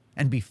end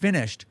and be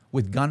finished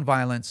with gun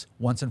violence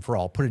once and for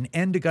all. Put an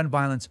end to gun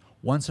violence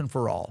once and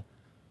for all.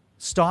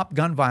 Stop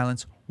gun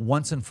violence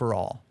once and for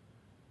all.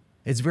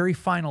 It's very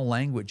final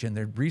language, and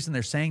the reason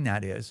they're saying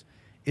that is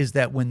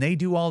that when they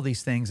do all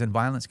these things and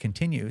violence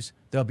continues,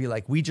 they'll be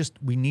like, we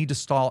need to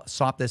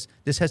stop this.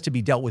 This has to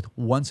be dealt with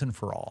once and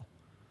for all.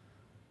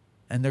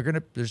 And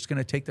they're just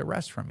gonna take the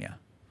rest from you.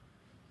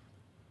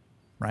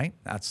 Right?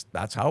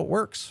 That's how it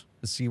works.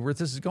 Let's see where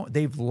this is going.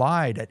 They've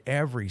lied at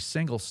every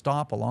single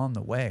stop along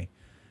the way.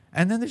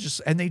 And then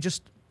they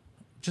just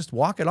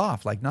walk it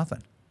off like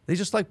nothing. They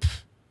just like,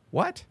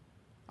 what?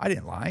 I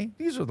didn't lie.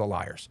 These are the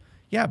liars.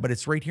 Yeah, but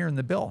it's right here in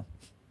the bill.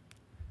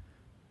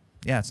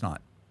 Yeah, it's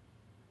not.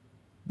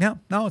 Yeah,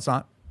 no, it's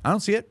not. I don't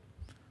see it.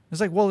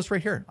 It's like, well, it's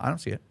right here. I don't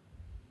see it.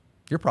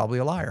 You're probably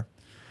a liar.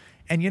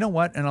 And you know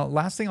what? And the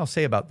last thing I'll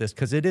say about this,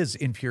 because it is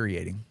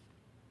infuriating.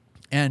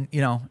 And,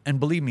 you know, and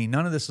believe me,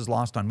 none of this is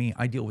lost on me.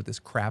 I deal with this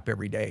crap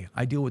every day.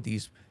 I deal with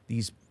these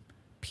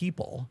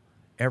people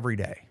every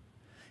day.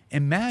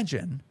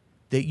 Imagine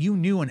that you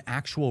knew an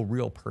actual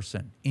real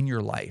person in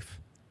your life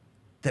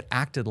that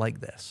acted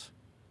like this,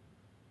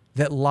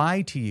 that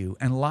lied to you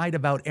and lied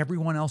about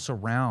everyone else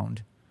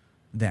around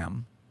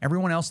them.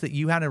 Everyone else that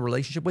you had a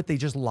relationship with, they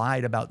just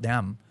lied about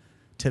them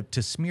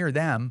to smear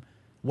them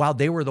while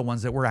they were the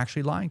ones that were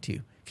actually lying to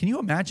you. Can you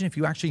imagine if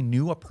you actually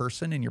knew a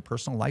person in your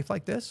personal life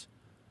like this?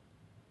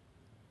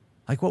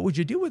 Like, what would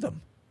you do with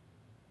them?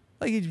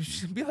 Like,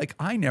 you'd be like,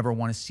 I never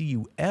want to see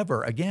you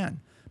ever again.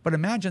 But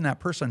imagine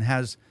that person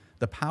has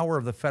the power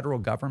of the federal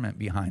government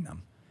behind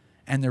them,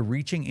 and they're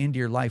reaching into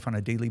your life on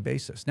a daily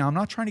basis. Now, I'm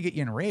not trying to get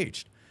you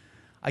enraged.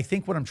 I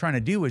think what I'm trying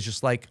to do is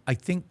just like, I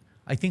think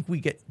we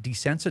get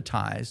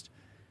desensitized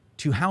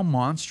to how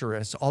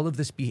monstrous all of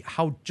this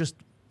how just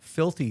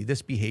filthy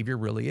this behavior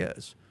really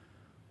is.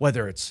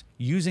 Whether it's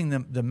using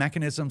the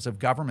mechanisms of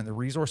government, the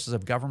resources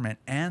of government,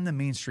 and the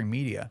mainstream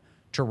media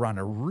to run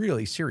a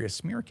really serious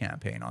smear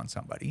campaign on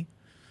somebody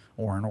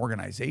or an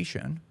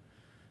organization.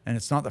 And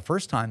it's not the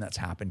first time that's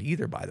happened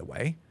either, by the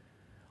way.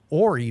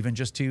 Or even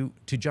just to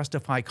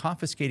justify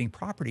confiscating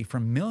property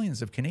from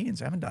millions of Canadians.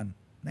 They haven't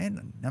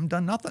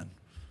done nothing.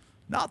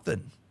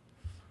 Nothing.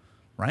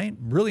 Right?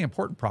 Really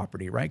important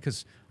property, right?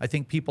 Because I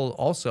think people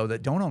also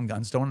that don't own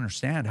guns don't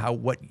understand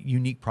what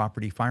unique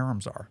property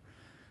firearms are.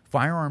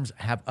 Firearms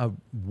have a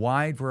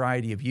wide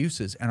variety of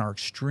uses and are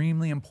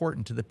extremely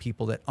important to the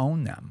people that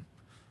own them.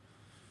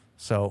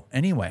 So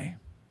anyway,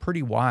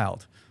 pretty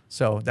wild.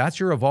 So that's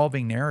your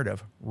evolving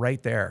narrative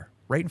right there,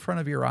 right in front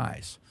of your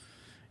eyes.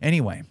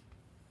 Anyway,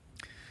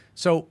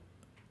 so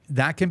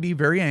that can be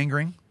very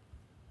angering.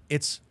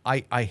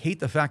 I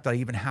hate the fact that I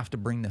even have to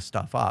bring this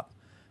stuff up,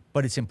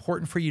 but it's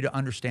important for you to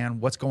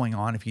understand what's going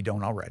on if you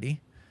don't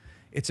already.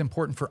 It's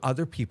important for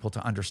other people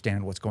to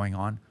understand what's going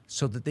on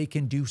so that they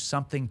can do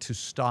something to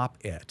stop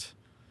it.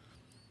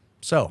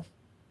 So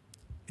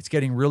it's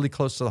getting really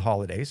close to the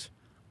holidays.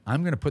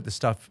 I'm going to put the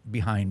stuff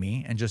behind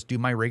me and just do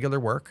my regular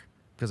work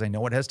because I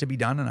know it has to be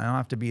done and I don't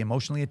have to be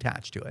emotionally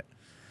attached to it.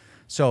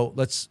 So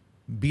let's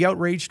be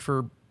outraged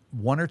for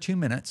 1 or 2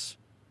 minutes.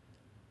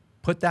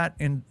 Put that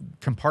in,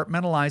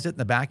 compartmentalize it in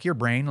the back of your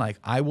brain. Like,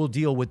 I will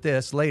deal with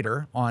this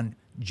later on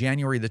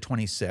January the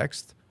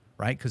 26th,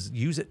 right? Because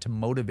use it to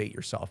motivate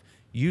yourself.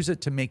 Use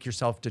it to make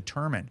yourself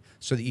determined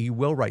so that you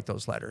will write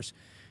those letters.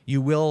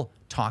 You will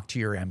talk to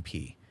your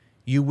MP.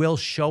 You will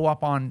show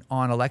up on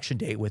election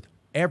day with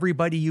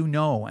everybody you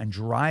know and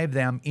drive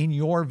them in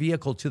your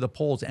vehicle to the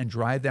polls and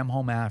drive them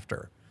home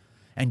after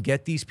and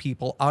get these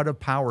people out of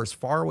power, as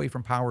far away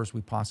from power as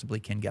we possibly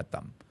can get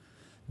them.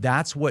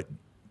 That's what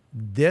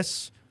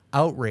this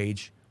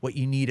outrage, what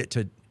you need it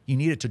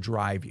to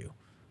drive you.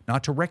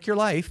 Not to wreck your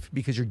life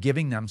because you're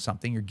giving them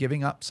something, you're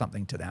giving up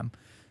something to them,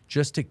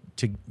 just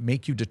to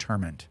make you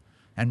determined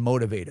and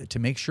motivated to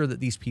make sure that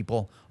these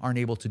people aren't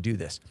able to do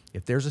this.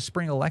 If there's a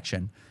spring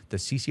election, the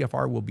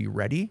CCFR will be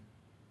ready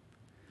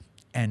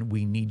and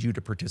we need you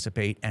to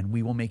participate and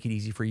we will make it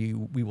easy for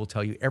you. We will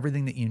tell you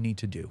everything that you need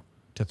to do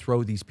to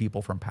throw these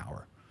people from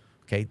power.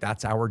 Okay,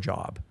 that's our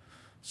job.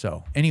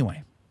 So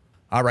anyway,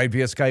 all right,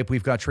 via Skype,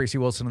 we've got Tracy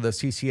Wilson of the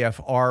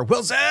CCFR.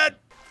 Wilson!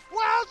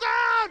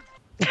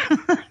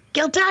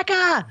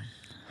 Giltaka!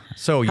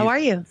 So how are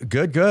you?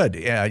 Good, good.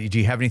 Do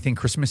you have anything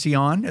Christmassy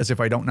on, as if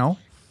I don't know?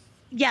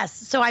 Yes.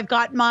 So I've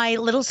got my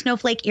little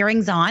snowflake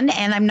earrings on,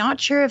 and I'm not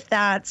sure if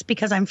that's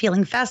because I'm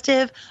feeling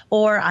festive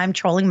or I'm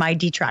trolling my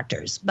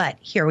detractors, but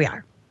here we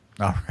are.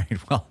 All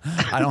right. Well,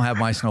 I don't have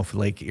my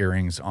snowflake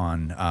earrings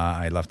on.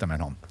 I left them at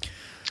home.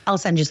 I'll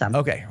send you some.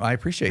 Okay. I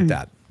appreciate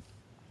that.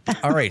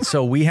 All right.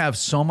 So we have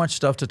so much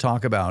stuff to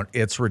talk about.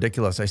 It's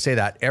ridiculous. I say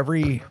that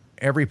every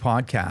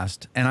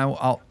podcast, and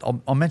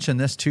I'll mention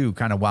this too,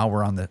 kind of while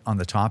we're on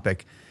the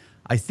topic.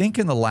 I think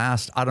in the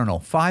last, 5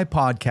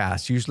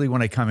 podcasts, usually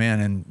when I come in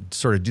and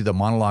sort of do the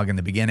monologue in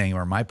the beginning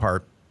or my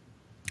part,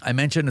 I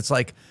mentioned it's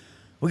like,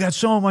 we got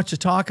so much to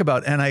talk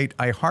about. And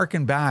I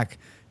hearken back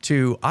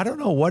to, I don't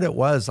know what it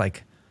was,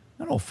 like,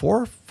 I don't know,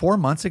 4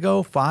 months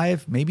ago,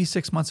 5, maybe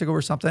 6 months ago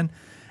or something.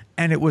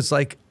 And it was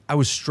like, I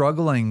was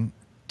struggling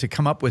to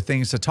come up with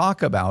things to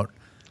talk about,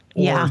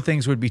 or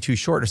things would be too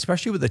short,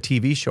 especially with the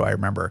TV show. I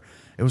remember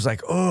it was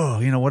like, oh,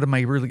 what am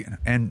I really?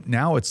 And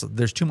now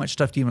there's too much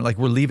stuff to even, like,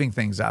 we're leaving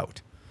things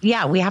out.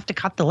 Yeah, we have to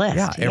cut the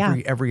list. Yeah,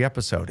 every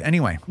episode.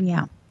 Anyway.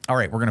 Yeah. All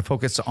right, we're going to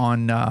focus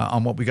on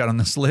what we got on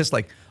this list.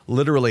 Like,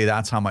 literally,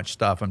 that's how much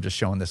stuff. I'm just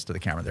showing this to the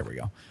camera. There we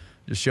go.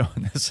 Just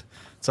showing this.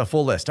 It's a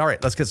full list. All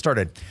right, let's get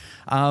started.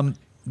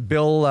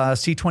 Bill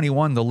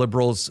C-21, the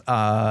Liberals'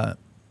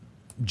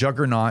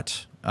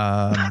 juggernaut.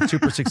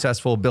 Super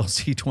successful Bill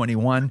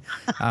C-21.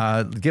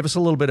 Give us a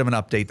little bit of an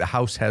update. The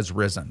House has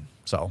risen.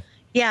 So.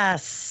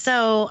 Yes.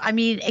 So, I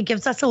mean, it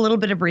gives us a little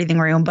bit of breathing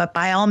room, but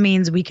by all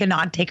means, we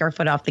cannot take our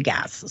foot off the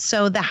gas.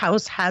 So the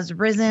House has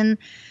risen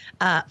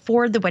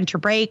for the winter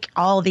break.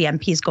 All the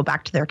MPs go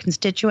back to their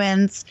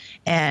constituents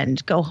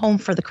and go home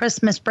for the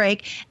Christmas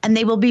break, and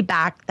they will be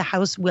back. The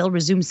House will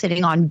resume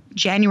sitting on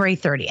January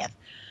 30th.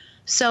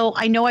 So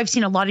I know I've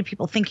seen a lot of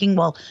people thinking,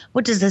 well,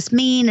 what does this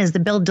mean? Is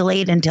the bill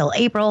delayed until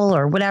April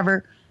or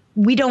whatever?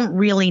 We don't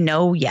really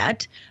know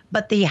yet,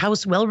 but the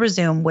House will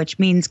resume, which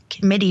means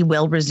committee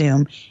will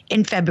resume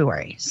in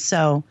February.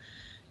 So,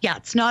 yeah,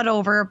 it's not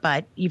over,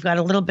 but you've got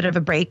a little bit of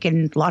a break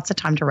and lots of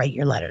time to write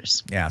your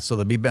letters. Yeah, so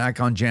they'll be back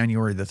on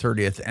January the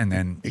 30th, and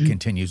then it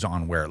continues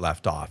on where it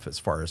left off as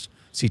far as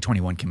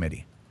C-21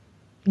 committee.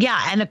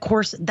 Yeah, and of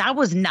course, that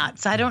was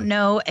nuts. I don't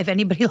know if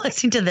anybody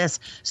listening to this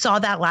saw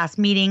that last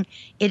meeting.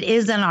 It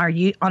is on our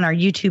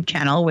YouTube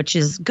channel, which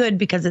is good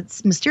because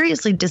it's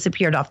mysteriously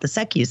disappeared off the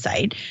SecU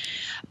site.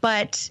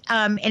 But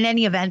in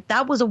any event,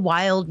 that was a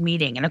wild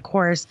meeting. And of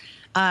course,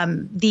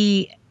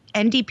 the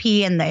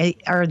NDP and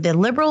the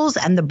Liberals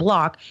and the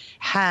Bloc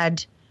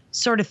had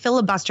sort of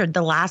filibustered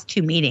the last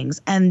 2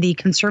 meetings, and the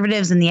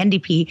Conservatives and the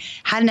NDP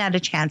hadn't had a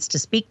chance to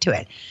speak to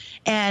it.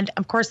 And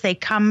of course, they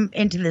come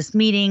into this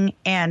meeting,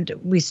 and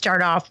we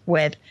start off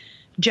with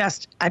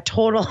just a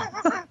total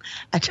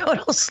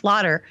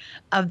slaughter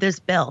of this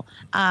bill.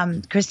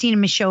 Christina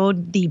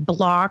Michaud, the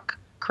Bloc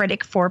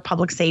critic for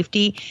public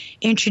safety,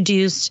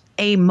 introduced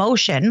a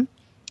motion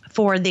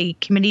for the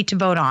committee to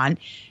vote on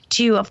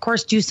to, of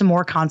course, do some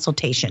more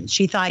consultations.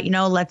 She thought,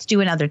 let's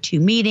do another 2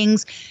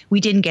 meetings. We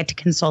didn't get to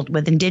consult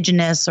with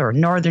Indigenous or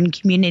Northern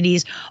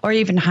communities or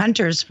even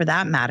hunters for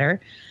that matter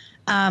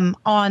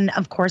on,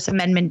 of course,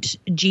 Amendment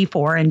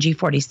G4 and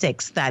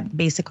G46 that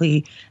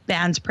basically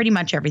bans pretty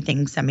much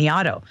everything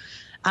semi-auto,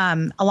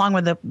 along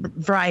with a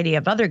variety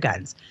of other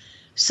guns.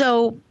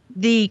 So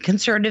the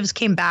Conservatives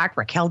came back.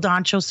 Raquel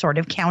Doncho sort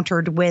of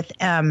countered with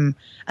a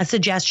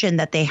suggestion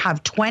that they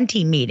have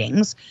 20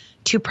 meetings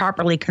to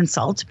properly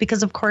consult,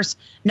 because, of course,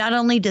 not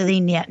only do they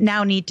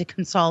now need to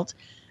consult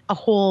a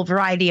whole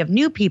variety of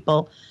new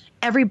people,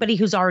 everybody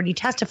who's already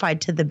testified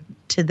to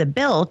the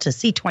bill, to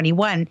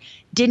C-21,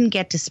 didn't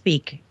get to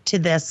speak to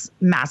this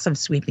massive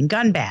sweeping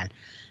gun ban.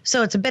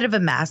 So it's a bit of a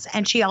mess.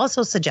 And she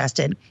also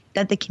suggested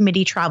that the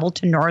committee travel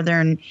to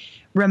northern,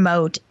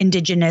 remote,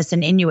 Indigenous,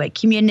 and Inuit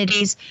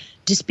communities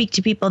to speak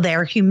to people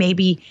there who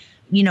maybe,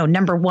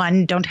 number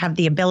one, don't have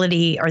the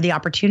ability or the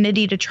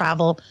opportunity to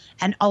travel,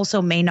 and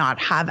also may not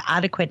have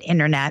adequate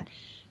internet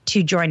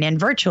to join in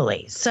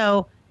virtually.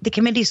 So the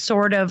committee's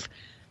sort of,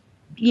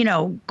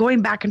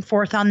 going back and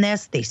forth on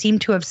this. They seem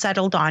to have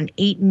settled on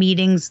 8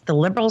 meetings. The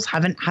Liberals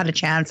haven't had a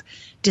chance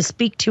to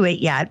speak to it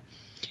yet.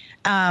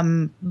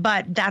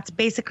 But that's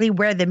basically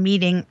where the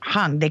meeting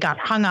hung. They got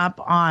hung up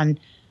on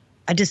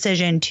a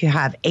decision to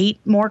have 8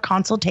 more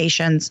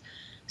consultations,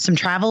 some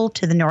travel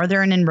to the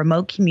northern and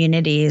remote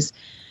communities.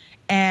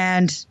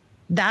 And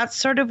that's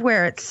sort of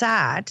where it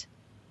sat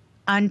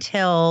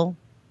until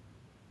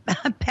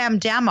Pam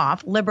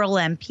Damoff, Liberal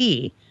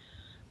MP,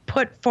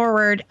 put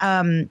forward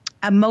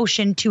a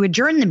motion to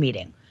adjourn the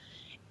meeting.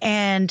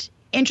 And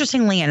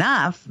interestingly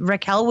enough,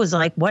 Raquel was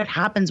like, what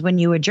happens when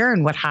you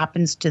adjourn? What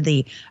happens to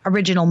the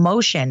original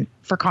motion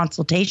for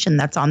consultation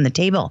that's on the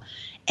table?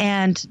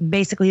 And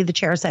basically the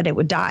chair said it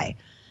would die.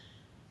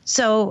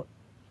 So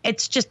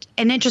it's just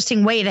an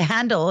interesting way to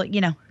handle,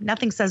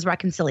 nothing says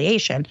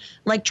reconciliation,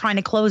 like trying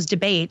to close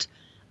debate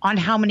on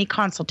how many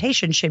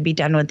consultations should be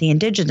done with the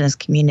Indigenous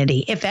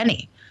community, if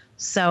any.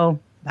 So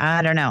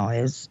I don't know.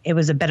 It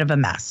was a bit of a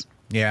mess.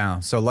 Yeah.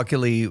 So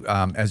luckily,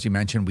 as you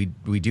mentioned,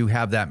 we do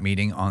have that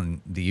meeting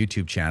on the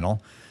YouTube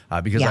channel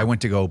because I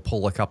went to go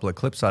pull a couple of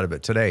clips out of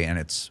it today, and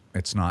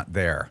it's not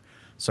there.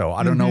 So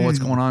I don't know what's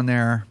going on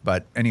there.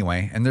 But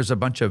anyway, and there's a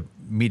bunch of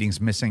meetings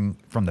missing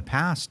from the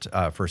past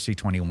for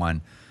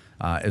C21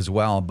 as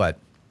well. But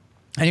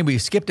anyway, we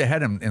skipped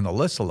ahead in the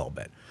list a little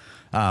bit.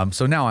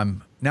 So now I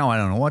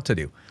don't know what to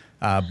do.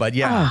 But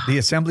yeah, the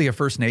Assembly of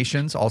First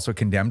Nations also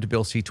condemned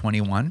Bill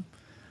C-21.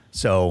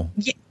 So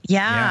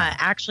yeah,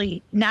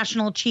 actually,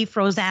 National Chief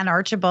Roseanne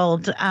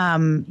Archibald,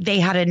 they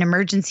had an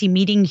emergency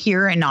meeting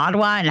here in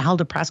Ottawa and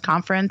held a press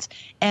conference,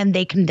 and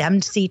they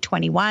condemned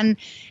C-21.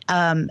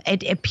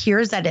 It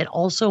appears that it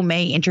also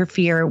may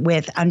interfere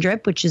with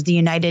UNDRIP, which is the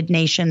United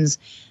Nations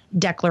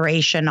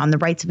Declaration on the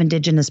Rights of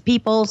Indigenous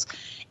Peoples.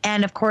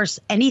 And of course,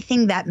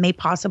 anything that may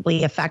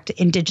possibly affect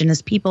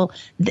Indigenous people,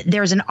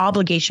 there's an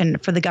obligation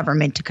for the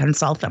government to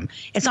consult them.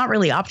 It's not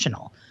really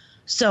optional.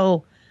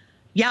 So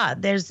yeah,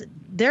 there's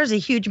a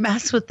huge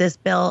mess with this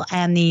bill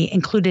and the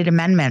included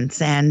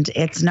amendments, and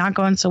it's not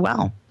going so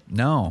well.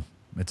 No,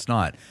 it's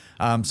not.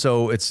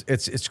 So it's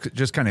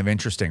just kind of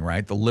interesting,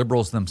 right? The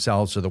Liberals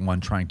themselves are the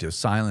one trying to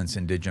silence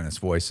Indigenous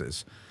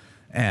voices,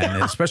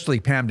 and especially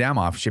Pam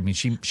Damoff.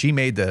 She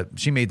made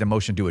the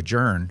motion to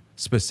adjourn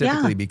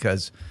specifically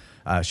because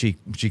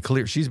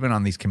she's been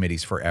on these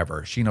committees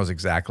forever. She knows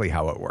exactly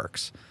how it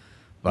works.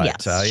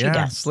 But she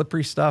does.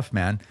 Slippery stuff,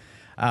 man.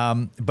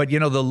 But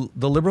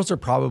the Liberals are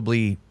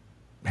probably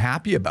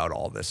happy about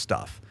all this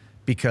stuff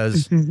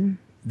because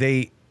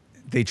they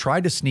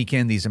tried to sneak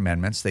in these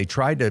amendments. They're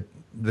trying to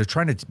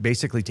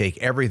basically take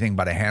everything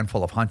but a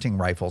handful of hunting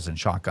rifles and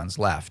shotguns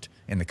left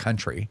in the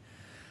country.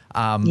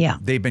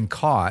 They've been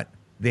caught.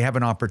 They have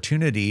an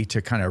opportunity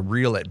to kind of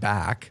reel it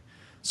back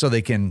so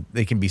they can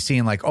be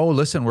seen like, oh,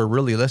 listen, we're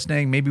really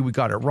listening. Maybe we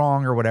got it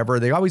wrong or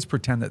whatever. They always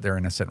pretend that they're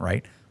innocent,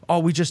 right? Oh,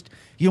 we just,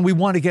 we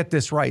want to get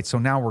this right. So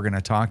now we're going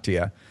to talk to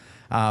you.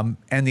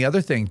 And the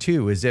other thing,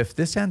 too, is if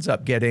this ends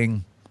up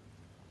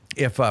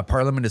if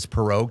Parliament is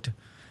prorogued,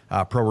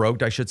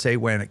 I should say,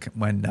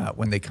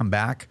 when they come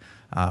back,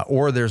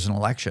 or there's an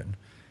election,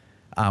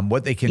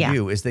 what they can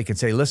do is they can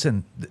say,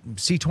 listen,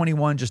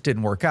 C-21 just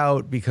didn't work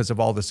out because of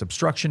all this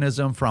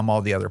obstructionism from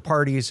all the other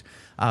parties.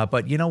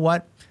 But you know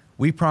what?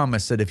 We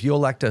promise that if you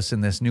elect us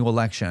in this new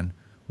election,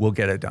 we'll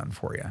get it done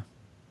for you.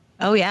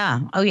 Oh,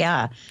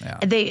 yeah.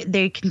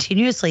 They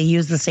continuously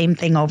use the same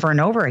thing over and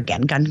over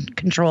again. Gun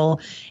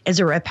control is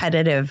a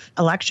repetitive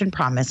election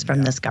promise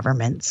from this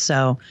government.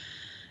 So,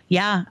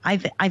 yeah, I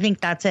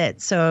think that's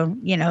it. So,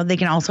 they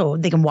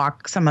can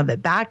walk some of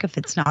it back if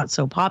it's not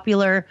so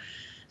popular.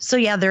 So,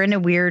 yeah, they're in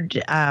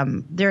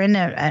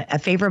a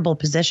favorable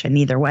position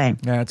either way.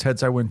 Yeah, it's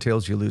heads I win,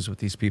 tails you lose with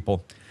these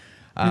people.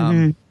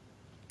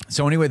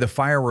 So anyway, the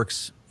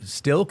fireworks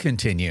still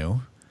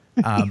continue.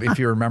 If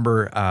you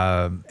remember,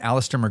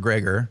 Alistair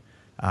McGregor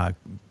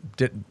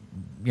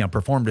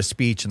performed a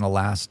speech in the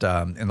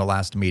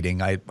last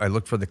meeting. I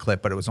looked for the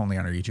clip, but it was only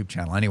on our YouTube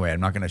channel. Anyway,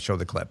 I'm not going to show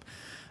the clip.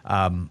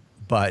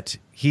 But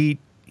he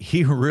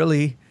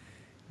really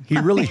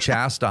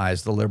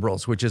chastised the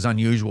Liberals, which is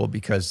unusual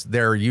because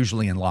they're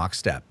usually in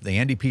lockstep. The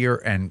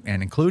NDP and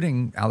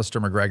including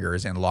Alistair McGregor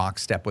is in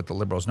lockstep with the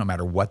Liberals no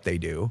matter what they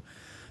do.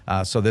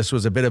 So this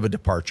was a bit of a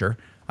departure.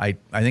 I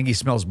think he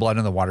smells blood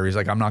in the water. He's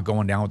like, I'm not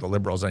going down with the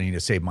Liberals. I need to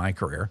save my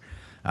career.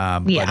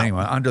 But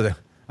anyway, under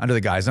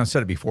the guise, and I've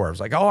said it before, I was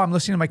like, oh, I'm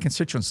listening to my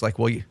constituents. Like,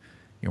 well, you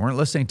weren't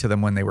listening to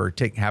them when they were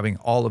having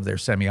all of their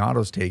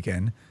semi-autos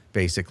taken,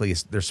 basically,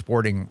 their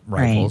sporting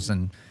rifles,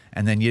 and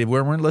then you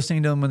weren't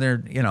listening to them when they're,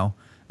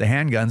 the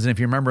handguns. And if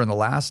you remember in the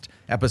last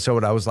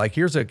episode, I was like,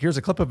 here's a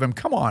clip of him.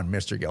 Come on,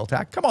 Mr.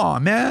 Giltack. Come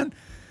on, man.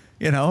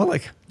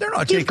 Like they're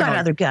not taking. You've got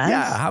other guns.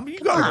 Yeah, you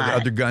got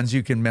other guns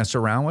you can mess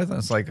around with. And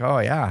it's like, oh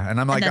yeah, and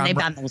I'm like, and then they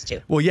ban those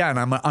too. Well, yeah, and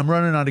I'm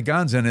running out of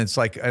guns, and it's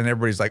like, and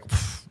everybody's like,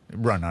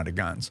 run out of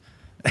guns.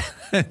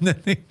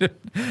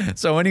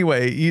 So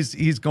anyway,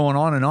 he's going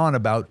on and on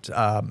about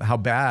how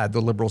bad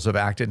the Liberals have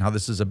acted and how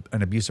this is an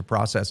abusive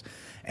process,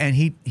 and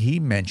he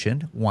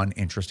mentioned one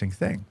interesting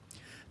thing,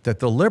 that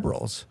the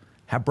Liberals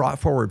have brought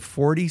forward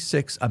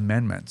 46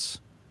 amendments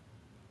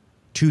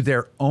to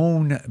their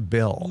own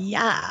bill.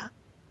 Yeah.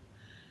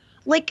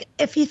 Like,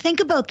 if you think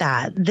about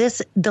that,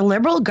 the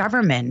Liberal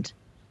government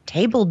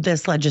tabled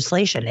this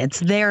legislation. It's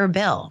their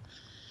bill.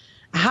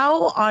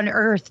 How on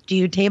earth do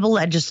you table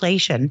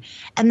legislation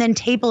and then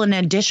table an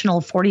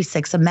additional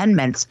 46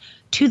 amendments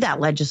to that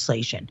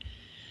legislation?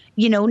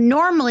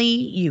 Normally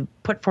you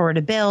put forward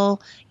a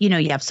bill,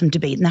 you have some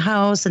debate in the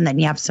House, and then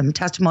you have some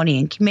testimony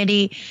in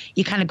committee.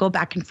 You kind of go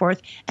back and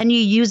forth, and you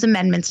use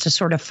amendments to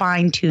sort of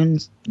fine tune,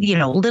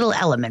 little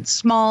elements,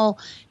 small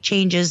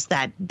changes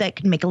that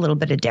can make a little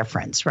bit of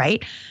difference,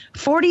 right?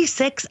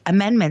 46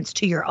 amendments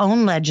to your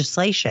own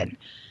legislation.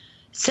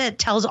 So it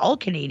tells all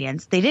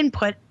Canadians they didn't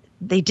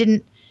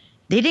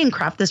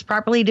craft this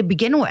properly to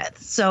begin with.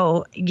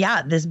 So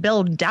yeah, this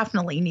bill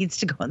definitely needs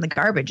to go in the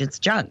garbage. It's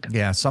junk.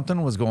 Yeah,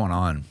 something was going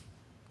on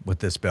with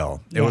this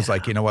bill. It was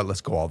like, you know what, let's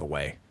go all the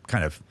way.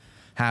 Kind of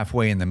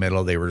halfway in the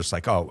middle, they were just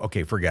like, oh,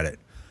 okay, forget it.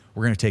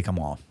 We're going to take them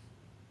all.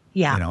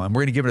 Yeah. And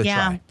we're going to give it a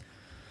try.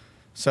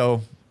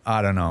 So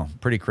I don't know,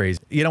 pretty crazy.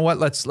 You know what,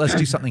 let's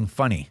do something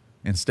funny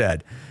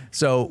instead.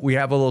 So we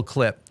have a little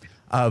clip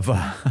of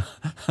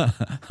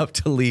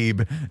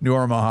Talib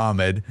Noor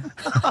Mohammed,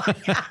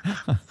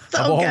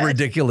 of all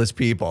ridiculous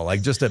people,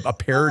 like just a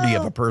parody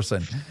of a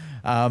person.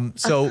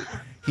 So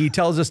he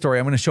tells a story.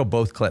 I'm going to show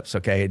both clips,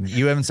 okay? And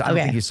you haven't. I don't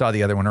think you saw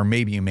the other one, or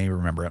maybe you may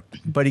remember it.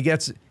 But he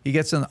gets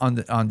on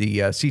the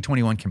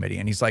C21 committee,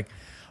 and he's like,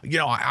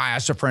 I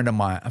asked a friend of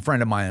mine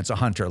that's a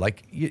hunter.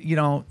 Like,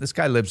 this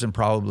guy lives in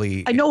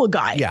probably. I know a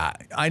guy. Yeah,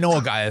 I know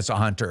a guy that's a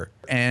hunter,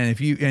 and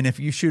if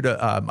you shoot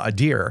a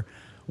deer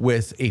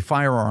with a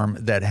firearm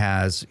that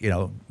has,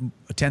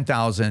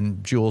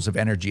 10,000 joules of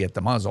energy at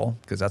the muzzle,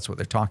 because that's what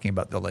they're talking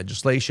about, the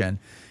legislation,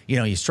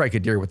 you strike a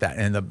deer with that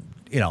and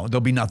there'll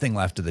be nothing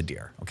left of the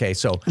deer. Okay.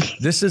 So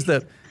this is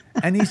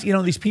and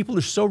these people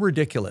are so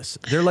ridiculous.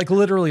 They're like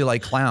literally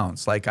like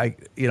clowns. Like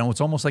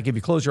it's almost like if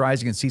you close your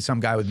eyes, you can see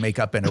some guy with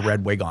makeup and a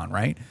red wig on,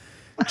 right?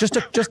 Just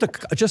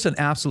an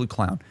absolute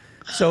clown.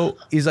 So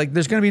he's like,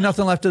 there's going to be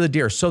nothing left of the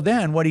deer. So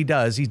then what he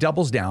does, he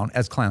doubles down,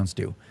 as clowns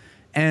do.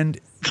 And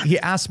he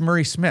asked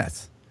Murray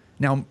Smith.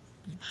 Now,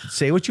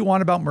 say what you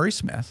want about Murray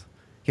Smith.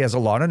 He has a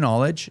lot of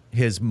knowledge.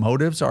 His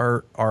motives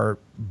are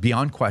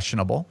beyond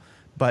questionable.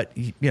 But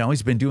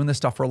he's been doing this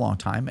stuff for a long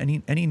time, and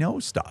he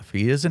knows stuff.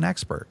 He is an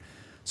expert.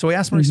 So he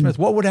asked Murray Smith,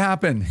 what would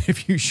happen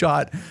if you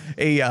shot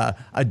a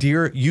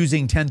deer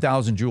using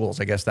 10,000 joules?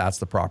 I guess that's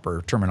the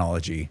proper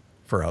terminology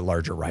for a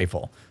larger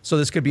rifle. So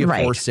this could be a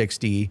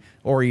 460,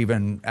 or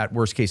even at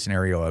worst case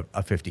scenario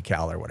a 50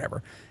 cal or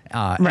whatever.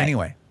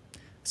 Anyway.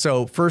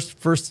 So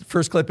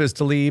first clip is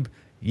Talib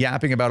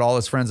yapping about all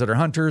his friends that are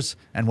hunters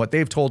and what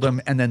they've told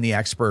him, and then the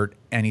expert,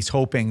 and he's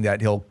hoping that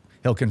he'll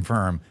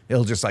confirm.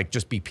 It'll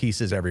just be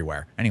pieces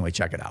everywhere. Anyway,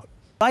 check it out.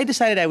 I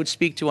decided I would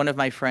speak to one of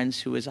my friends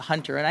who is a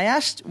hunter, and I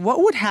asked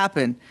what would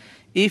happen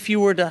if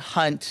you were to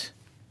hunt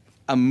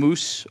a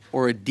moose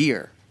or a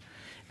deer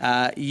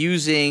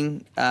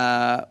using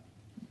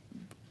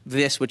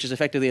this, which is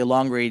effectively a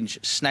long-range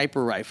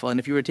sniper rifle.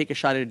 And if you were to take a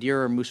shot at a deer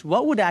or a moose,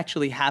 what would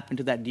actually happen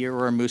to that deer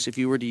or a moose if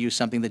you were to use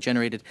something that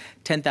generated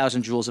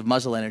 10,000 joules of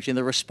muzzle energy? And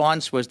the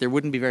response was there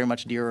wouldn't be very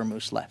much deer or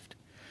moose left.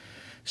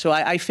 So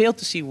I failed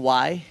to see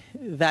why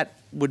that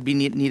would be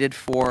needed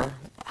for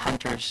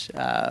hunters,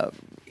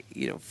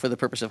 for the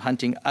purpose of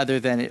hunting, other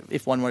than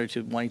if one wanted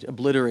to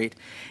obliterate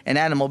an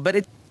animal.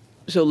 But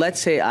so let's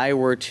say I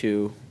were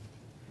to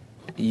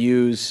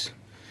use...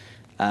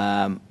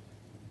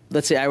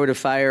 let's say I were to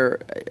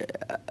fire,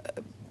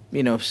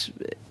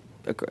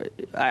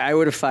 I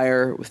were to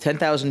fire with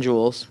 10,000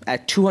 joules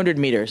at 200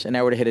 meters, and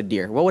I were to hit a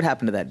deer. What would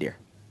happen to that deer?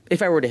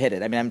 If I were to hit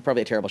it. I mean, I'm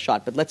probably a terrible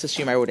shot, but let's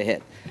assume I were to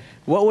hit.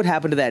 What would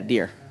happen to that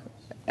deer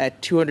at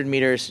 200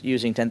 meters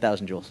using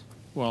 10,000 joules?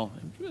 Well,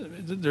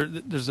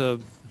 there's a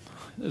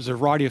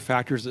variety of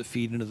factors that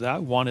feed into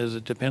that. One is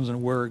it depends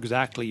on where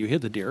exactly you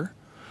hit the deer.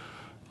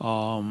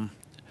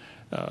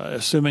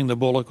 Assuming the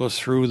bullet goes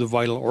through the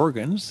vital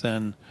organs,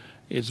 then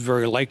it's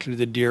very likely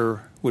the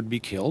deer would be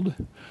killed.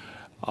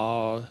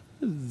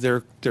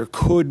 There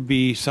could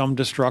be some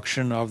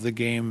destruction of the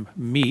game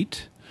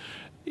meat,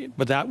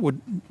 but that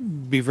would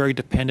be very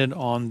dependent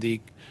on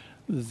the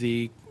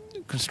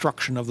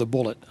construction of the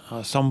bullet.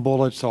 Some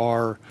bullets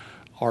are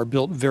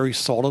built very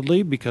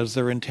solidly because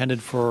they're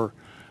intended for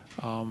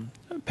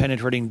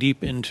penetrating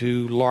deep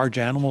into large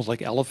animals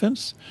like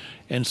elephants,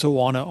 and so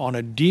on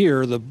a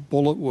deer, the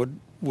bullet would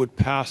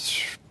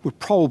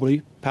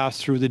probably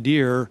pass through the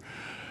deer,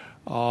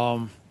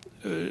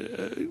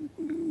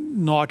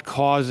 not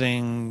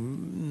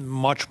causing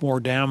much more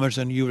damage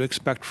than you would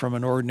expect from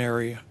an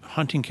ordinary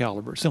hunting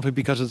caliber, simply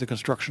because of the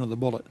construction of the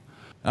bullet.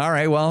 All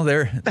right, well,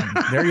 there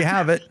you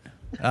have it.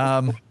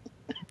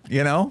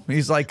 You know,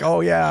 he's like,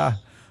 oh yeah,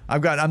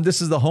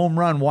 this is the home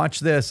run. Watch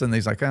this, and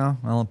he's like, oh,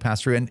 well, I'll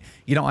pass through. And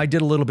you know, I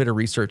did a little bit of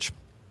research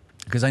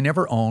because I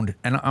never owned,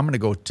 and I'm going to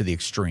go to the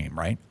extreme,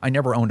 right? I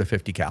never owned a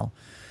 50 cal,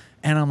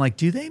 and I'm like,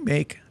 do they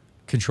make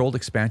controlled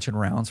expansion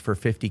rounds for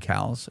 50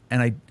 cals?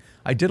 And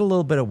I did a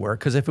little bit of work,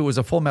 because if it was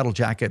a full metal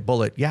jacket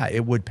bullet, yeah,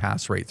 it would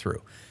pass right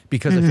through,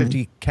 because a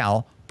 50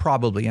 cal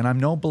probably, and I'm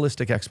no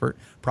ballistic expert,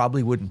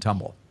 probably wouldn't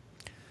tumble.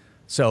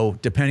 So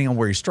depending on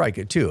where you strike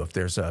it too, if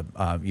there's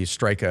you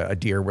strike a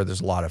deer where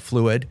there's a lot of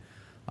fluid,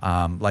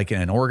 like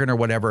in an organ or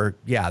whatever,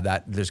 yeah,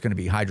 there's going to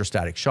be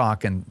hydrostatic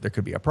shock and there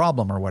could be a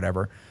problem or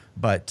whatever.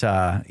 But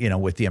you know,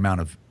 with the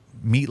amount of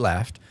meat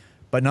left,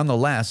 but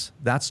nonetheless,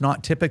 that's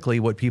not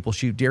typically what people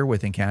shoot deer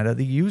with in Canada.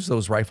 They use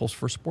those rifles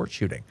for sport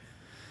shooting.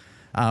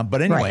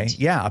 But anyway,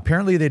 yeah,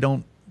 apparently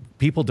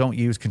people don't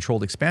use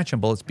controlled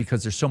expansion bullets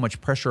because there's so much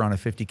pressure on a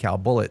 50 cal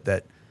bullet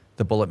that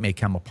the bullet may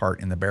come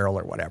apart in the barrel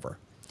or whatever.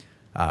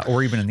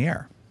 Or even in the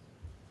air.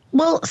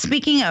 Well,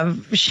 speaking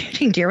of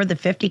shooting deer with the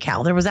 50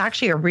 cal, there was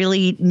actually a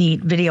really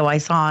neat video I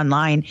saw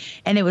online,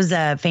 and it was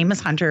a famous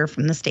hunter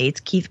from the States,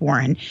 Keith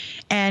Warren,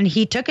 and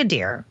he took a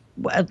deer,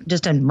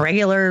 just a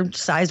regular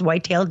sized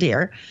white-tailed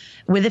deer,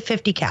 with a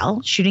 50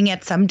 cal, shooting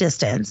at some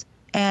distance.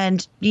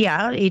 And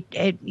yeah,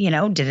 it you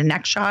know, did a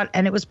neck shot,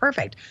 and it was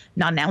perfect.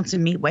 Not an ounce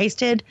of meat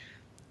wasted.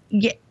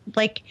 Yeah,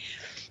 like,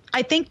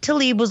 I think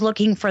Talib was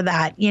looking for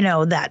that, you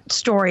know, that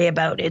story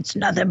about it's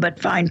nothing but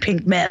fine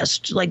pink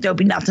mist, like there'll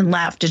be nothing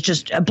left. It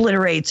just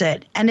obliterates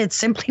it. And it's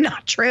simply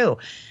not true.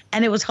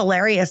 And it was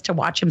hilarious to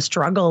watch him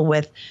struggle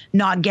with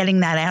not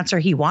getting that answer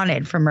he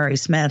wanted from Murray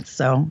Smith.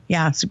 So,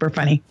 yeah, super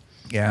funny.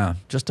 Yeah,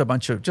 just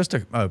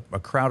a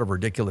crowd of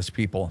ridiculous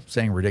people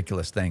saying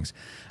ridiculous things.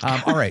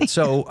 All right,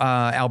 so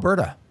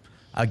Alberta,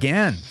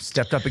 again,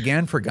 stepped up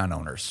again for gun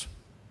owners.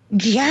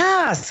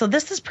 Yeah, so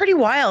this is pretty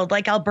wild.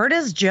 Like,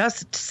 Alberta's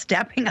just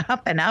stepping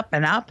up and up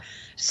and up.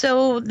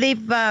 So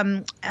they've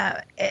Tyler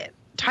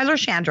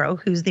Shandro,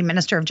 who's the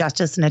Minister of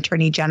Justice and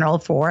Attorney General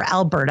for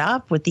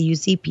Alberta with the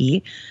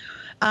UCP,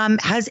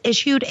 has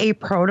issued a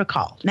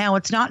protocol. Now,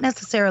 it's not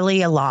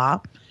necessarily a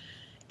law.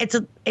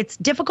 It's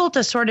difficult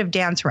to sort of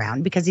dance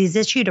around, because he's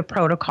issued a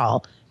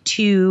protocol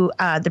to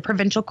the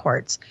provincial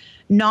courts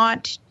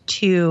not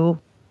to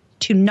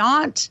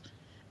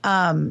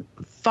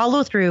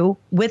follow through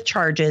with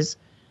charges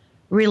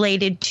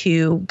related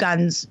to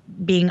guns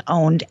being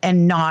owned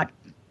and not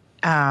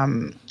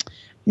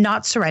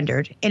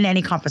surrendered in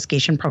any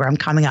confiscation program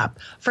coming up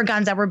for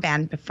guns that were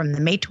banned from the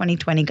May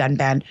 2020 gun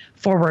ban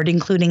forward,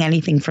 including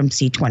anything from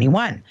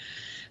C21.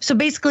 So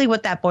basically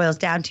what that boils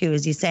down to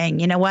is he's saying,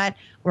 you know what,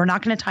 we're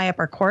not going to tie up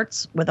our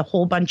courts with a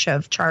whole bunch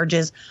of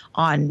charges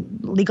on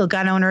legal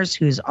gun owners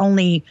whose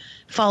only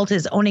fault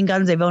is owning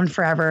guns they've owned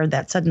forever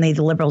that suddenly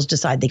the Liberals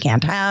decide they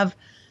can't have.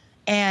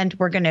 And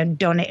we're going to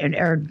donate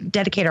or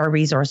dedicate our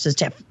resources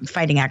to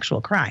fighting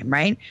actual crime,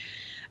 right?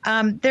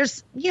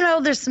 There's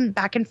some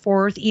back and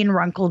forth. Ian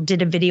Runkle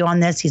did a video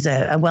on this. He's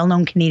a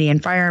well-known Canadian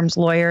firearms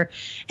lawyer.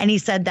 And he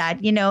said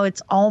that, you know,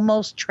 it's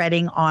almost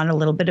treading on a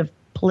little bit of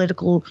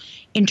political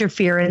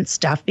interference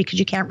stuff, because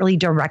you can't really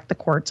direct the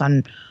courts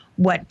on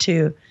what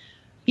to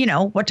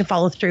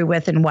follow through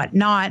with and what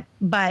not.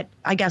 But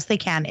I guess they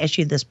can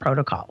issue this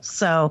protocol.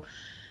 So,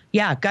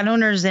 yeah, gun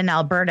owners in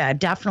Alberta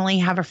definitely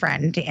have a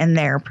friend in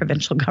their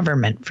provincial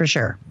government for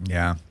sure.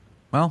 Yeah.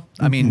 Well,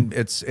 I mean,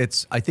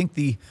 I think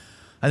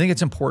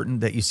it's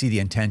important that you see the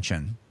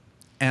intention,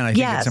 and I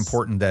think it's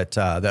important that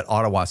that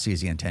Ottawa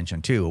sees the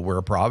intention too. We're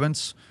a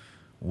province.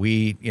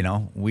 We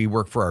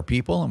work for our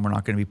people, and we're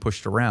not going to be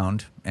pushed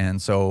around.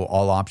 And so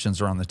all options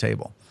are on the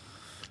table.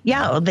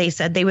 Yeah, they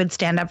said they would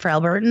stand up for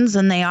Albertans,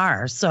 and they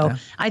are. So yeah.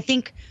 I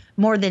think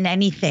more than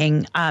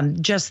anything,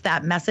 just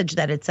that message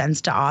that it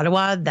sends to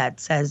Ottawa that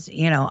says,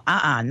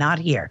 not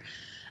here.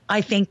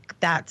 I think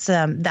that's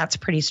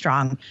pretty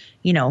strong.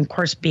 You know, of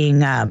course, being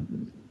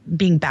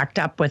backed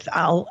up with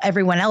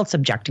everyone else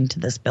objecting to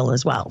this bill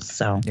as well.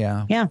 So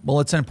yeah. Well,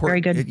 it's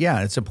important. Very good.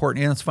 It's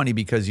important, and it's funny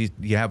because you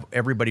have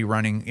everybody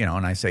running.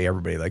 And I say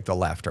everybody, like the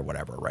left or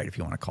whatever, right? If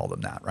you want to call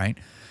them that, right?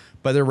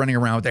 But they're running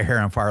around with their hair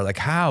on fire, like,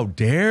 how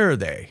dare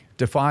they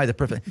defy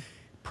the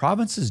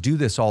provinces do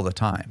this all the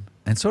time,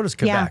 and so does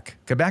Quebec.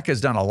 Yeah. Quebec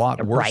has done a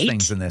lot worse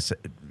things than this,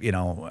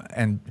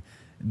 and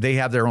they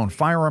have their own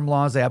firearm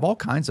laws. They have all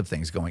kinds of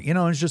things going.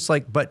 It's just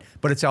like, but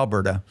it's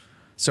Alberta.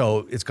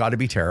 So it's got to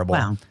be terrible.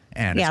 Wow.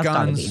 And Yeah, it's it's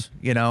gotta guns,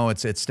 you know,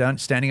 it's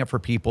standing up for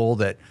people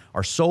that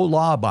are so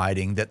law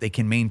abiding that they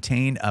can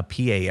maintain a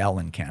PAL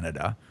in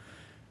Canada.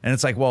 And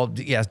it's like, well,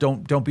 yes,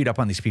 don't beat up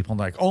on these people. And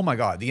they're like, oh my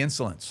God, the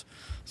insolence.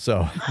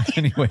 So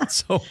anyway,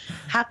 so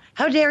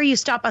how dare you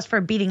stop us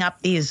from beating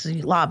up these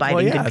law-abiding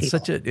well, yeah, good it's people?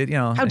 such a, you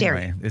know, how dare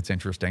anyway, it's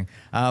interesting.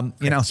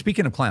 You know,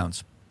 speaking of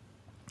clowns,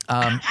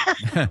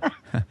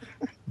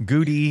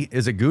 Goody,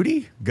 is it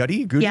Goody?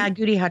 Goody? Yeah,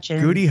 Goody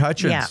Hutchins. Goody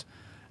Hutchins. Yeah.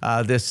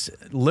 This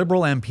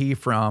Liberal MP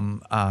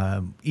from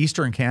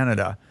Eastern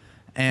Canada.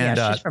 And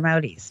yeah, she's from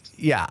out east.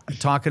 Yeah,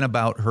 talking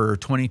about her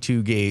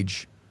 22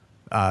 gauge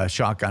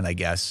shotgun, I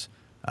guess,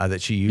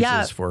 that she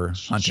uses for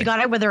hunting. She got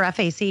it with her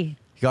FAC.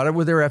 Got it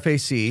with her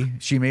FAC.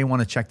 She may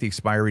want to check the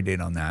expiry date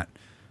on that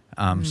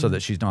so that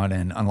she's not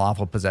in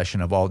unlawful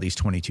possession of all these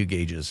 22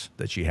 gauges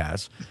that she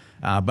has.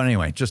 But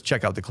anyway, just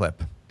check out the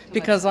clip.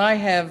 Because I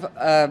have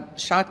a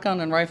shotgun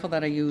and rifle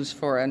that I use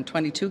for, and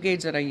 22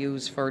 gauge that I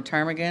use for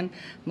ptarmigan,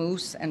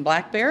 moose, and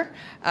black bear.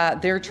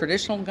 They're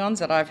traditional guns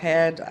that I've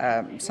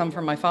had, some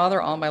from my father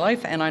all my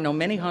life, and I know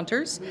many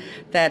hunters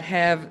that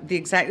have the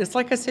exact, it's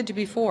like I said to you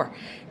before,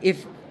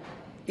 if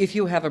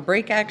you have a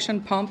break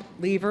action, pump,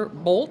 lever,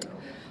 bolt,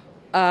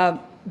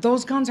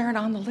 those guns aren't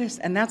on the list,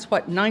 and that's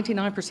what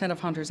 99%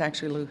 of hunters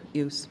actually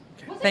use.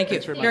 Thank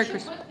you. Merry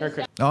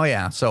Christmas. Oh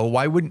yeah. So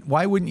why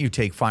wouldn't you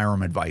take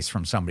firearm advice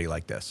from somebody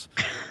like this?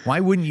 Why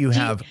wouldn't you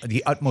have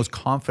the utmost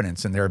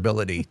confidence in their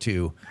ability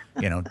to,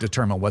 you know,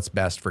 determine what's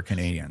best for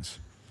Canadians?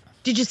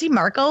 Did you see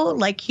Marco?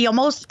 Like, he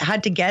almost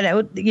had to get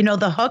out, you know,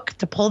 the hook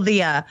to pull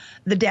the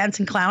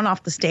dancing clown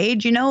off the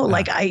stage, you know?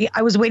 Like,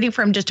 I was waiting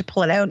for him just to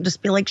pull it out and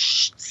just be like,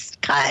 shh,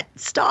 cut,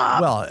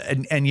 stop. Well,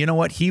 and you know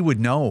what? He would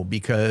know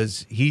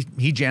because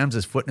he jams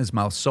his foot in his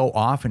mouth so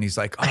often. He's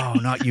like, oh,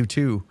 not you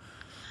too.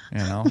 You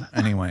know,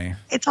 anyway.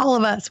 It's all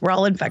of us. We're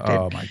all infected.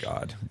 Oh, my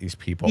God. These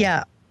people.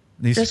 Yeah.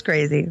 Just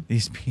crazy.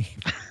 These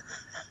people.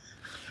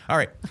 All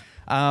right.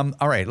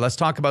 All right. Let's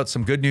talk about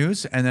some good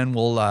news, and then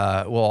we'll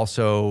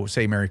also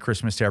say Merry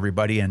Christmas to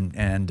everybody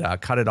and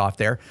cut it off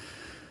there.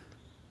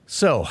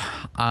 So,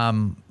 I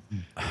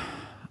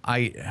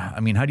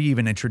mean, how do you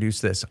even introduce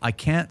this? I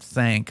can't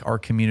thank our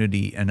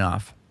community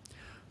enough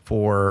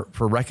for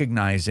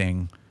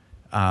recognizing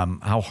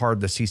how hard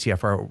the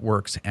CCFR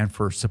works and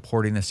for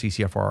supporting the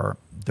CCFR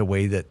the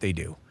way that they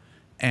do.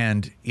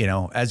 And, you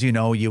know, as you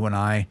know, you and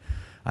I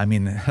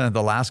mean,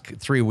 the last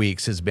 3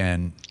 weeks has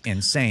been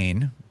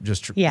insane,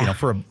 just, you know,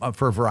 for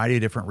a variety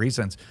of different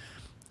reasons.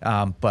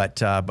 But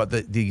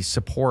the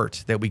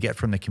support that we get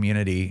from the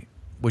community,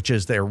 which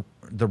is the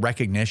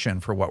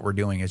recognition for what we're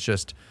doing, is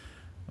just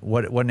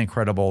what an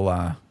incredible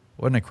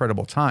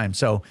time.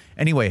 So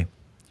anyway,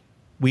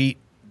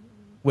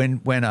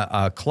 when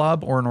a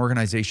club or an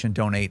organization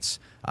donates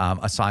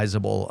a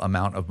sizable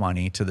amount of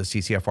money to the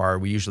CCFR,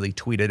 we usually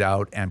tweet it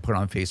out and put it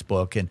on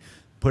Facebook and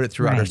put it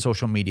throughout our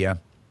social media.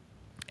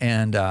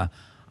 And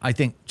I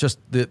think just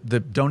the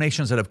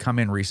donations that have come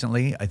in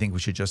recently, I think we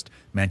should just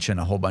mention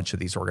a whole bunch of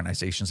these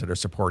organizations that are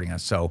supporting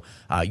us. So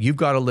you've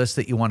got a list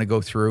that you want to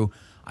go through.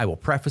 I will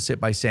preface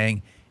it by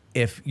saying,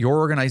 if your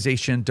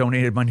organization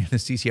donated money to the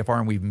CCFR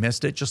and we've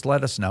missed it, just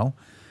let us know.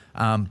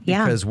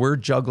 Because we're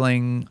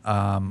juggling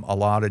a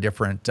lot of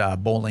different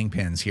bowling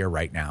pins here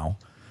right now.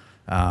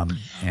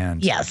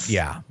 And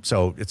yeah,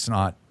 so it's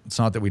not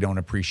that we don't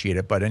appreciate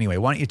it, but anyway,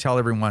 why don't you tell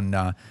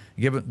everyone,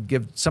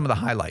 give some of the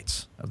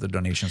highlights of the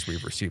donations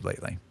we've received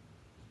lately.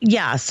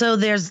 Yeah, so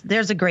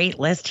there's a great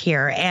list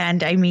here,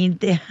 and I mean,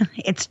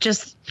 it's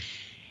just,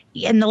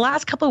 in the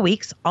last couple of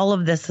weeks, all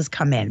of this has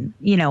come in,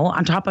 you know,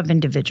 on top of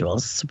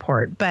individuals'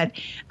 support. But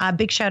a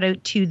big shout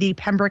out to the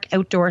Pembroke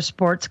Outdoor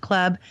Sports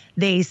Club.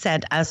 They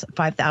sent us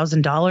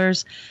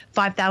 $5,000,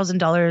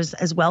 $5,000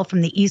 as well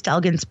from the East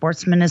Elgin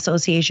Sportsmen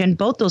Association.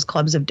 Both those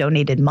clubs have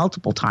donated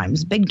multiple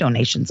times, big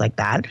donations like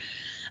that.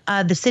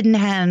 The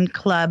Sydenham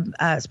Club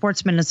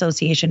Sportsman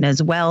Association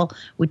as well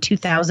with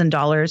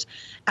 $2,000.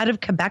 Out of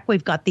Quebec,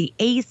 we've got the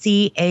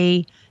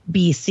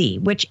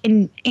ACABC, which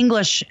in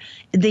English,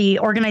 the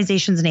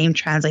organization's name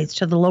translates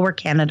to the Lower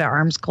Canada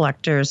Arms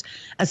Collectors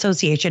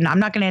Association. I'm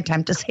not going to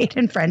attempt to say it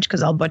in French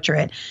because I'll butcher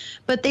it,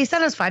 but they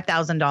sent us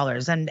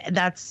 $5,000, and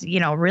that's, you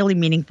know, really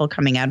meaningful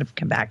coming out of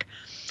Quebec.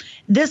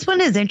 This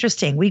one is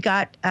interesting. We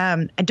got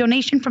a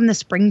donation from the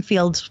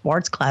Springfield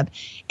Sports Club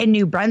in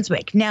New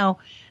Brunswick. Now,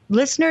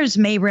 listeners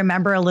may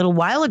remember a little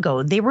while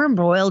ago, they were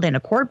embroiled in a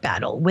court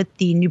battle with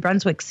the New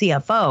Brunswick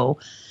CFO.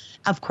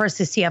 Of course,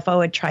 the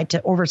CFO had tried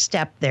to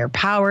overstep their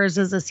powers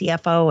as a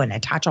CFO and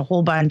attach a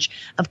whole bunch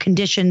of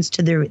conditions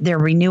to their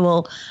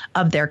renewal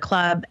of their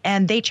club,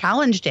 and they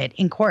challenged it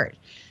in court.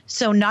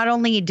 So not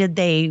only did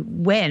they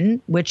win,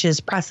 which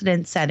is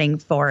precedent setting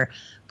for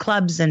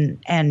clubs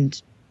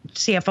and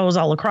CFOs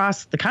all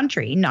across the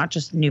country, not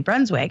just New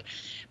Brunswick,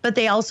 but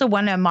they also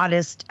won a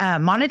modest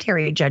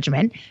monetary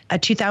judgment, a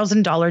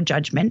 $2,000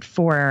 judgment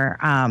for,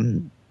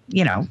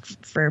 you know,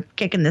 for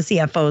kicking the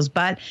CFO's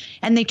butt.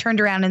 And they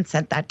turned around and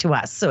sent that to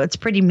us. So it's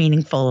pretty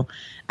meaningful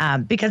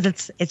because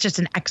it's just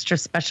an extra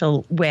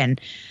special win.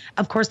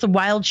 Of course, the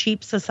Wild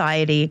Sheep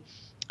Society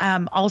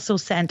also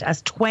sent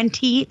us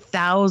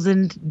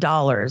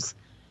 $20,000,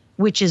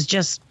 which is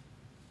just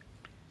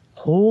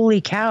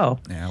holy cow.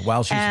 Yeah,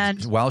 Wild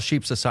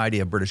Sheep Society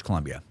of British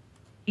Columbia.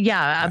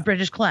 Yeah,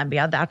 British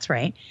Columbia, that's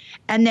right.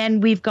 And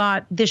then we've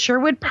got the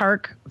Sherwood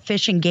Park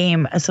Fish and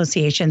Game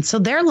Association. So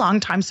they're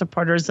longtime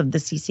supporters of the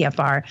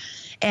CCFR.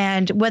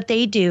 And what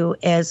they do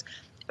is,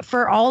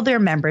 for all their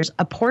members,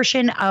 a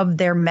portion of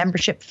their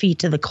membership fee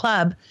to the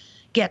club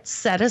gets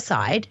set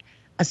aside,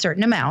 a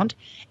certain amount,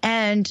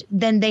 and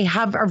then they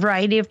have a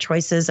variety of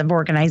choices of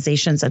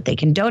organizations that they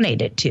can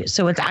donate it to.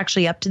 So it's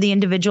actually up to the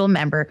individual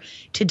member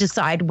to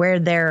decide where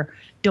their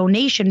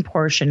donation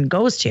portion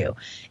goes to.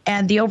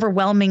 And the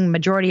overwhelming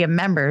majority of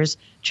members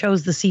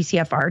chose the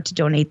CCFR to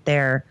donate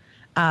their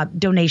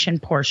donation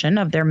portion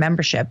of their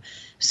membership.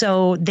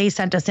 So they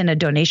sent us in a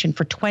donation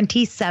for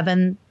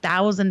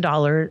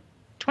 $27,000,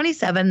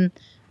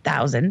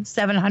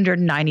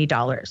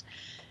 $27,790.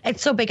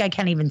 It's so big I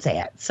can't even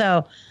say it.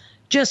 So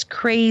just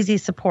crazy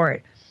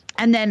support.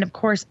 And then, of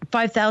course,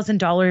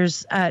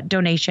 $5,000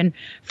 donation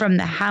from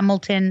the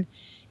Hamilton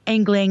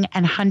Angling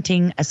and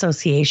Hunting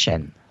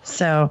Association.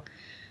 So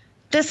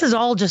this is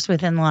all just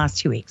within the last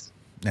 2 weeks.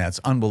 Yeah, it's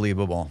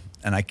unbelievable.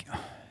 And I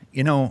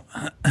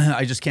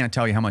just can't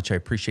tell you how much I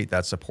appreciate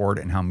that support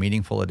and how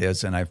meaningful it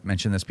is. And I've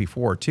mentioned this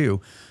before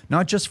too,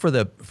 not just for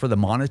the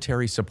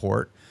monetary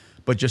support,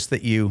 but just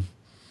that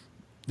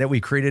we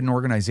created an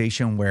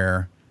organization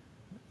where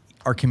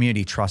our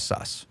community trusts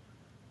us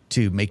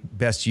to make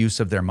best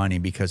use of their money,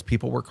 because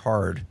people work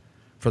hard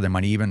for their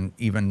money,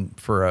 even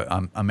for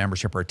a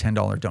membership or a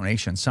 $10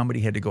 donation.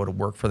 Somebody had to go to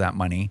work for that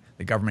money.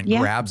 The government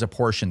grabs a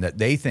portion that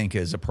they think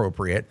is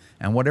appropriate,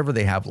 and whatever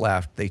they have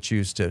left, they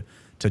choose to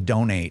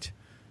donate,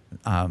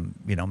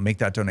 make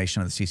that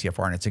donation to the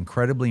CCFR, and it's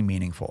incredibly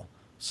meaningful.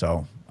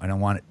 So I don't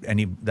want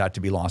that to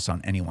be lost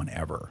on anyone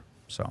ever.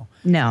 So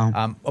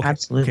no,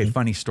 absolutely. Okay,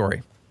 funny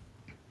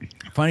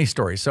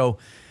story. So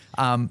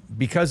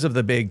because of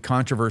the big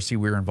controversy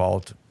we were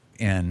involved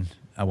in,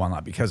 well,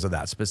 not because of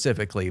that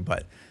specifically,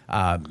 but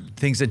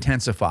things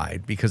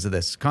intensified because of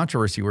this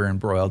controversy we were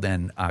embroiled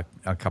in a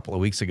couple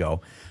of weeks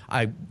ago.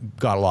 I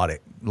got a lot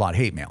of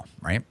hate mail,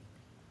 right?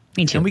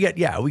 Me too. And we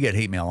get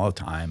hate mail all the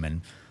time,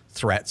 and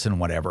threats and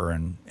whatever,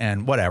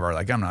 and whatever.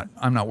 Like,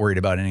 I'm not worried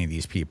about any of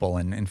these people.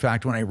 And in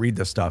fact, when I read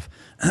this stuff,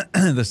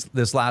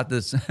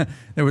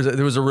 there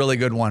was a really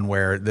good one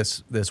where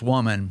this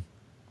woman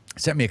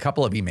sent me a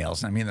couple of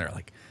emails. I mean, they're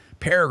like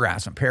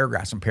paragraphs and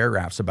paragraphs and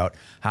paragraphs about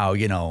how,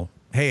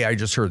 hey, I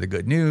just heard the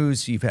good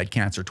news. You've had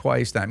cancer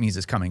twice. That means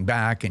it's coming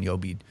back, and you'll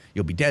be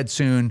dead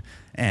soon.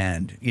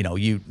 And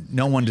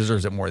no one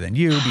deserves it more than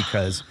you,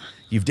 because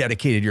you've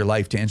dedicated your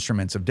life to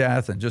instruments of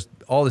death, and just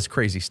all this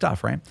crazy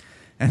stuff, right?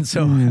 And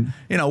so,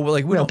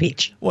 like, we Real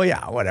peach. Well,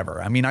 yeah,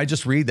 whatever. I mean, I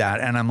just read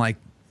that, and I'm like,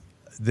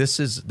 this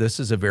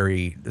is a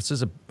very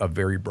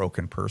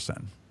broken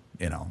person,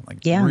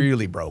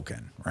 really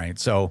broken, right?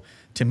 So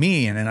to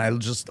me, and then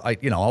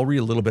I'll read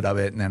a little bit of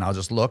it, and then I'll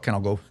just look,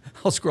 and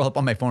I'll scroll up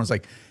on my phone. It's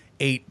like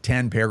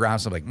 8-10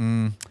 paragraphs. I'm like,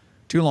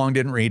 too long,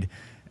 didn't read.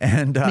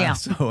 And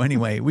so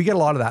anyway, we get a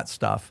lot of that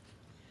stuff.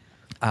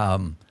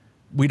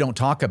 We don't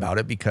talk about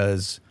it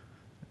because,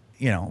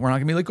 we're not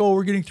gonna be like, oh,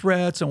 we're getting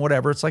threats and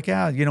whatever. It's like,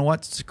 yeah, you know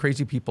what?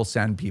 Crazy people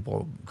send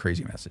people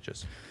crazy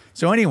messages.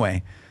 So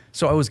anyway,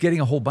 I was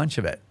getting a whole bunch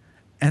of it.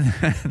 And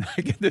then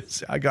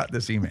I got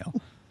this email.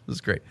 This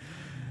is great.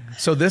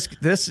 So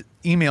this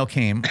email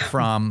came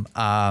from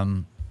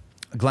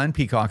Glenn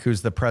Peacock,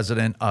 who's the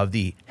president of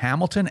the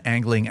Hamilton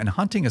Angling and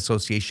Hunting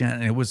Association,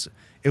 and it was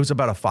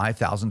about a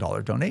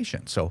 $5,000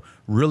 donation. So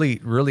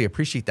really, really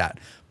appreciate that.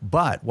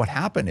 But what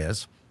happened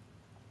is,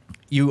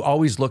 you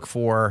always look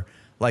for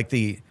like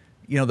the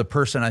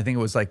person, I think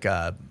it was like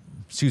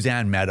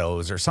Suzanne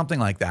Meadows or something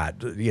like that,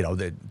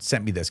 that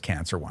sent me this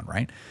cancer one,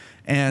 right?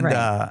 And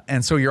right.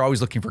 And so you're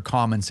always looking for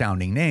common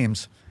sounding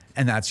names.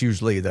 And that's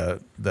usually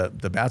the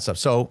bad stuff.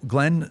 So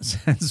Glenn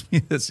sends me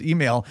this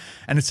email,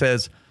 and it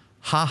says,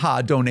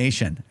 haha,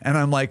 donation. And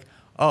I'm like,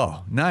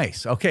 oh,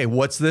 nice. Okay,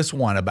 what's this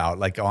one about?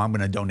 Like, oh, I'm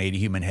going to donate a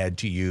human head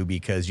to you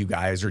because you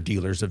guys are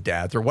dealers of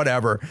death or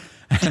whatever.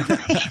 And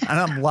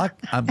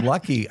I'm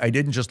lucky I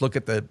didn't just look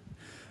at the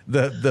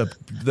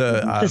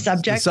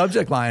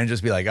subject line and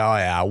just be like, oh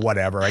yeah,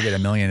 whatever. I get a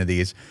million of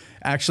these.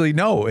 Actually,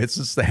 no, it's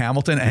just the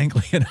Hamilton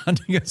Angling and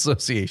Hunting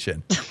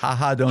Association.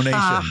 Haha, donation.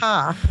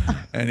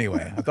 Ha-ha.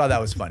 Anyway, I thought that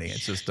was funny.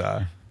 It's just,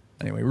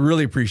 anyway,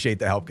 really appreciate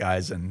the help,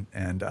 guys. And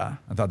I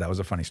thought that was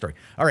a funny story.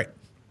 All right.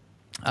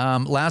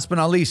 Last but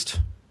not least,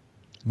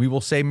 we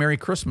will say Merry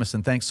Christmas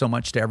and thanks so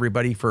much to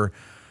everybody for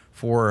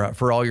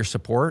all your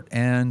support.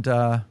 And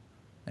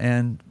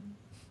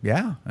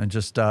yeah, and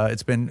just,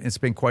 it's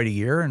been quite a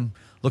year, and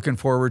looking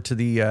forward to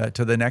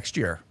the next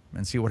year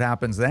and see what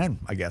happens then,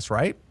 I guess,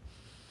 right?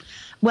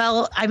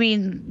 Well, I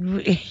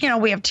mean,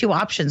 we have two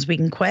options. We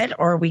can quit,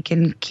 or we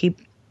can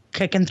keep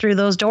kicking through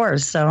those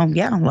doors. So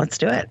yeah, let's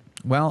do it.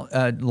 Well,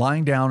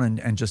 lying down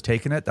and just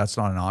taking it, that's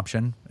not an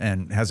option,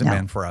 and hasn't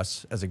been for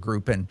us as a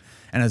group, and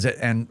as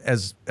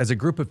a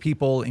group of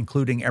people,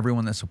 including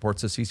everyone that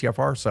supports the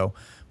CCFR. So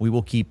we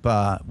will keep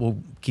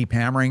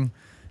hammering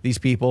these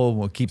people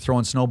will keep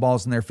throwing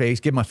snowballs in their face.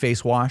 Give them a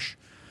face wash,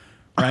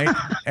 right?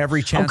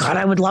 Every chance. Oh God,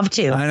 I would love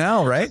to. I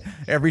know, right?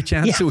 Every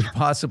chance that we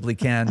possibly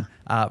can,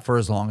 for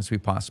as long as we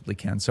possibly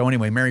can. So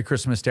anyway, Merry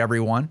Christmas to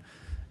everyone,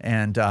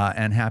 and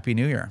Happy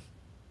New Year.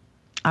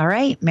 All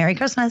right, Merry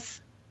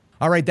Christmas.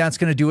 All right, that's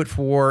going to do it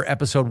for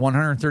episode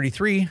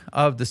 133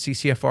 of the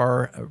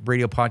CCFR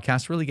radio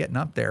podcast. Really getting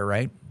up there,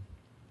 right?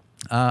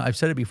 I've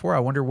said it before. I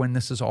wonder when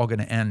this is all going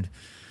to end.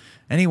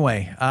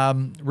 Anyway,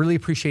 really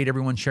appreciate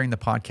everyone sharing the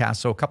podcast.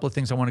 So a couple of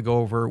things I want to go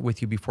over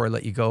with you before I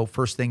let you go.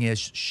 First thing is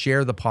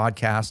share the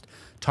podcast.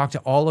 Talk to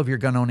all of your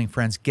gun-owning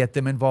friends. Get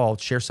them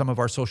involved. Share some of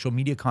our social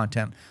media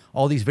content.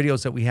 All these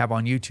videos that we have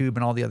on YouTube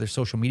and all the other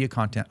social media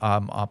content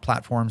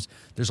platforms.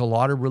 There's a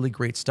lot of really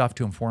great stuff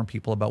to inform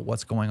people about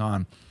what's going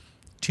on.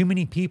 Too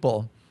many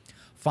people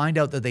find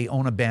out that they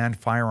own a banned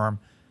firearm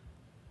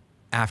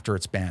after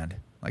it's banned.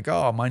 Like,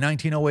 oh, my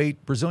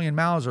 1908 Brazilian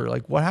Mauser,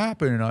 like, what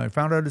happened? I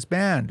found out it's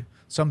banned.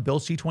 Some Bill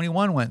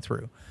C-21 went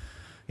through,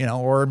 you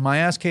know, or my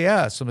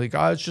SKS. I'm like,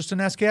 oh, it's just an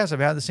SKS. I've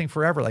had this thing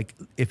forever. Like,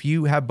 if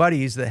you have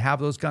buddies that have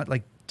those guns,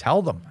 like,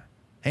 tell them,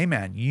 hey,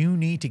 man, you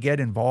need to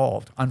get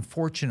involved.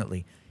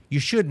 Unfortunately, you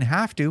shouldn't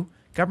have to.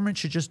 Government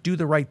should just do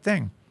the right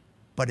thing,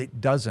 but it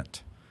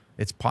doesn't.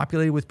 It's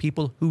populated with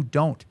people who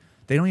don't.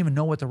 They don't even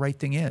know what the right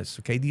thing is,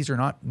 okay? These are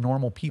not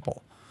normal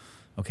people,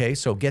 okay?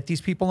 So get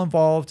these people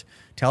involved.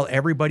 Tell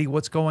everybody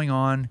what's going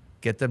on.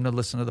 Get them to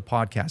listen to the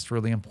podcast.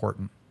 Really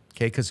important,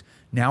 okay? Because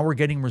now we're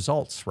getting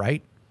results,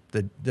 right?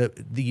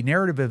 The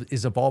narrative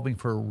is evolving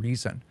for a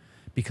reason,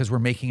 because we're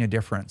making a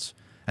difference.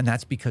 And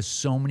that's because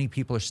so many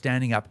people are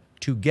standing up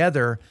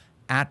together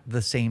at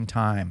the same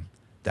time.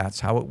 That's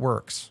how it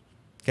works,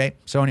 okay?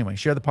 So anyway,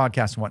 share the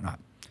podcast and whatnot.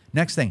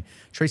 Next thing,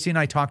 Tracy and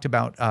I talked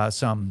about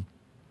some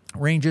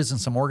ranges and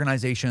some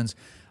organizations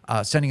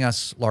sending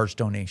us large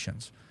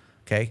donations,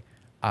 okay?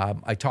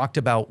 I talked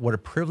about what a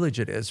privilege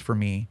it is for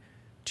me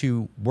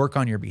to work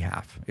on your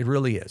behalf. It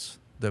really is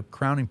the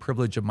crowning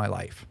privilege of my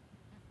life.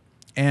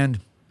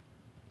 And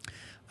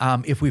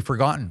if we've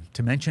forgotten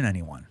to mention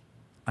anyone,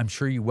 I'm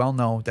sure you well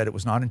know that it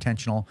was not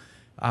intentional.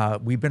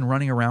 We've been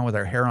running around with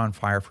our hair on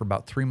fire for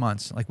about 3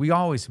 months. Like we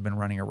always have been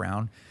running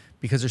around,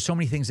 because there's so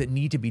many things that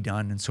need to be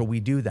done, and so we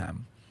do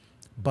them.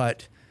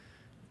 But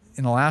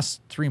in the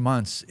last 3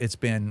 months, it's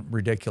been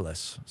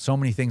ridiculous. So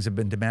many things have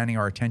been demanding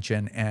our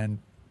attention, and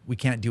we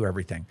can't do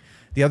everything.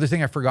 The other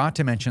thing I forgot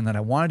to mention that I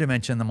wanted to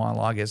mention in the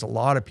monologue is a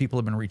lot of people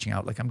have been reaching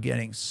out. Like, I'm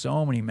getting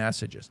so many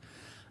messages,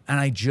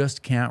 and I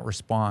just can't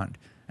respond.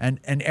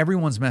 And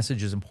everyone's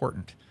message is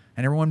important,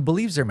 and everyone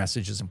believes their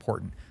message is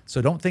important.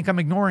 So don't think I'm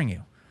ignoring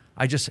you.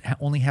 I just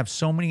only have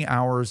so many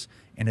hours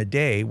in a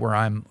day where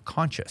I'm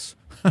conscious.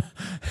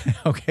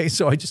 Okay,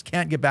 so I just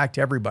can't get back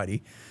to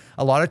everybody.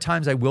 A lot of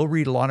times I will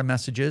read a lot of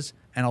messages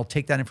and I'll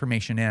take that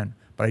information in,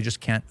 but I just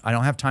can't. I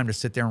don't have time to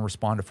sit there and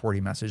respond to 40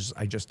 messages.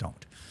 I just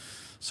don't.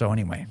 So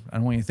anyway, I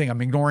don't want you to think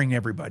I'm ignoring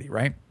everybody,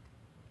 right?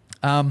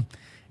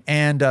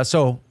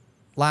 So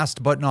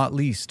last but not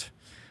least,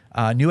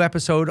 new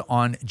episode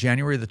on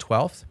January the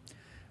 12th.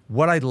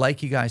 What I'd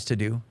like you guys to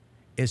do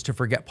is to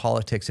forget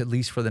politics, at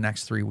least for the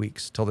next 3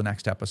 weeks till the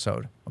next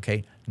episode,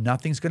 okay?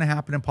 Nothing's going to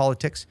happen in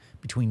politics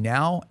between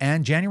now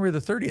and January the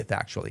 30th,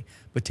 actually.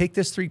 But take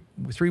this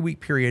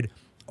three-week period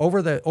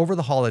over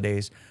the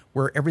holidays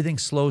where everything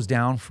slows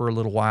down for a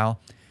little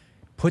while.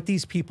 Put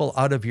these people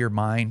out of your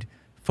mind.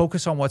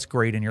 Focus on what's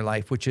great in your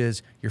life, which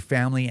is your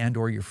family and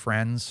or your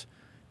friends,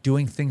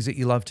 doing things that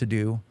you love to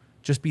do.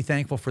 Just be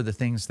thankful for the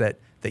things that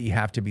you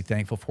have to be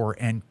thankful for,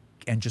 and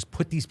just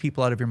put these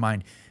people out of your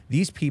mind.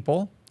 These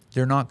people,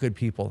 they're not good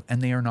people,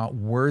 and they are not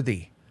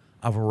worthy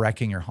of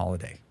wrecking your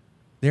holiday.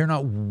 They're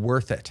not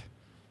worth it,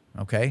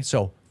 okay?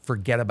 So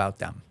forget about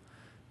them.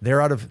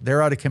 They're out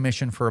of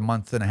commission for a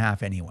month and a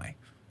half anyway,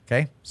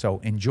 okay? So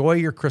enjoy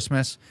your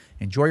Christmas.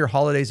 Enjoy your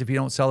holidays if you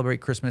don't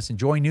celebrate Christmas.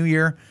 Enjoy New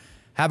Year.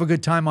 Have a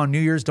good time on New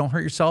Year's. Don't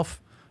hurt yourself,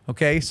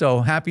 okay?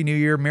 So Happy New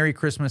Year, Merry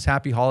Christmas,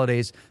 Happy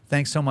Holidays.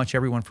 Thanks so much,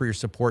 everyone, for your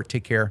support.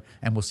 Take care,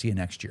 and we'll see you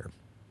next year.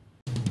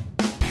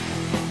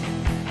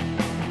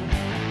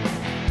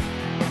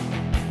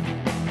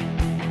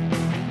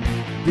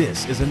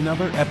 This is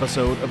another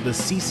episode of the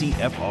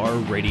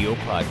CCFR Radio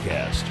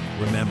Podcast.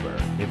 Remember,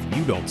 if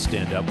you don't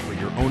stand up for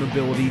your own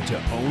ability to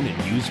own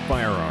and use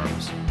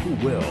firearms, who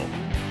will?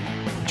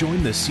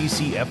 Join the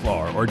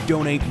CCFR or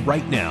donate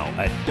right now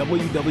at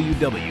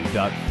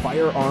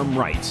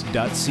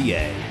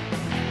www.firearmrights.ca.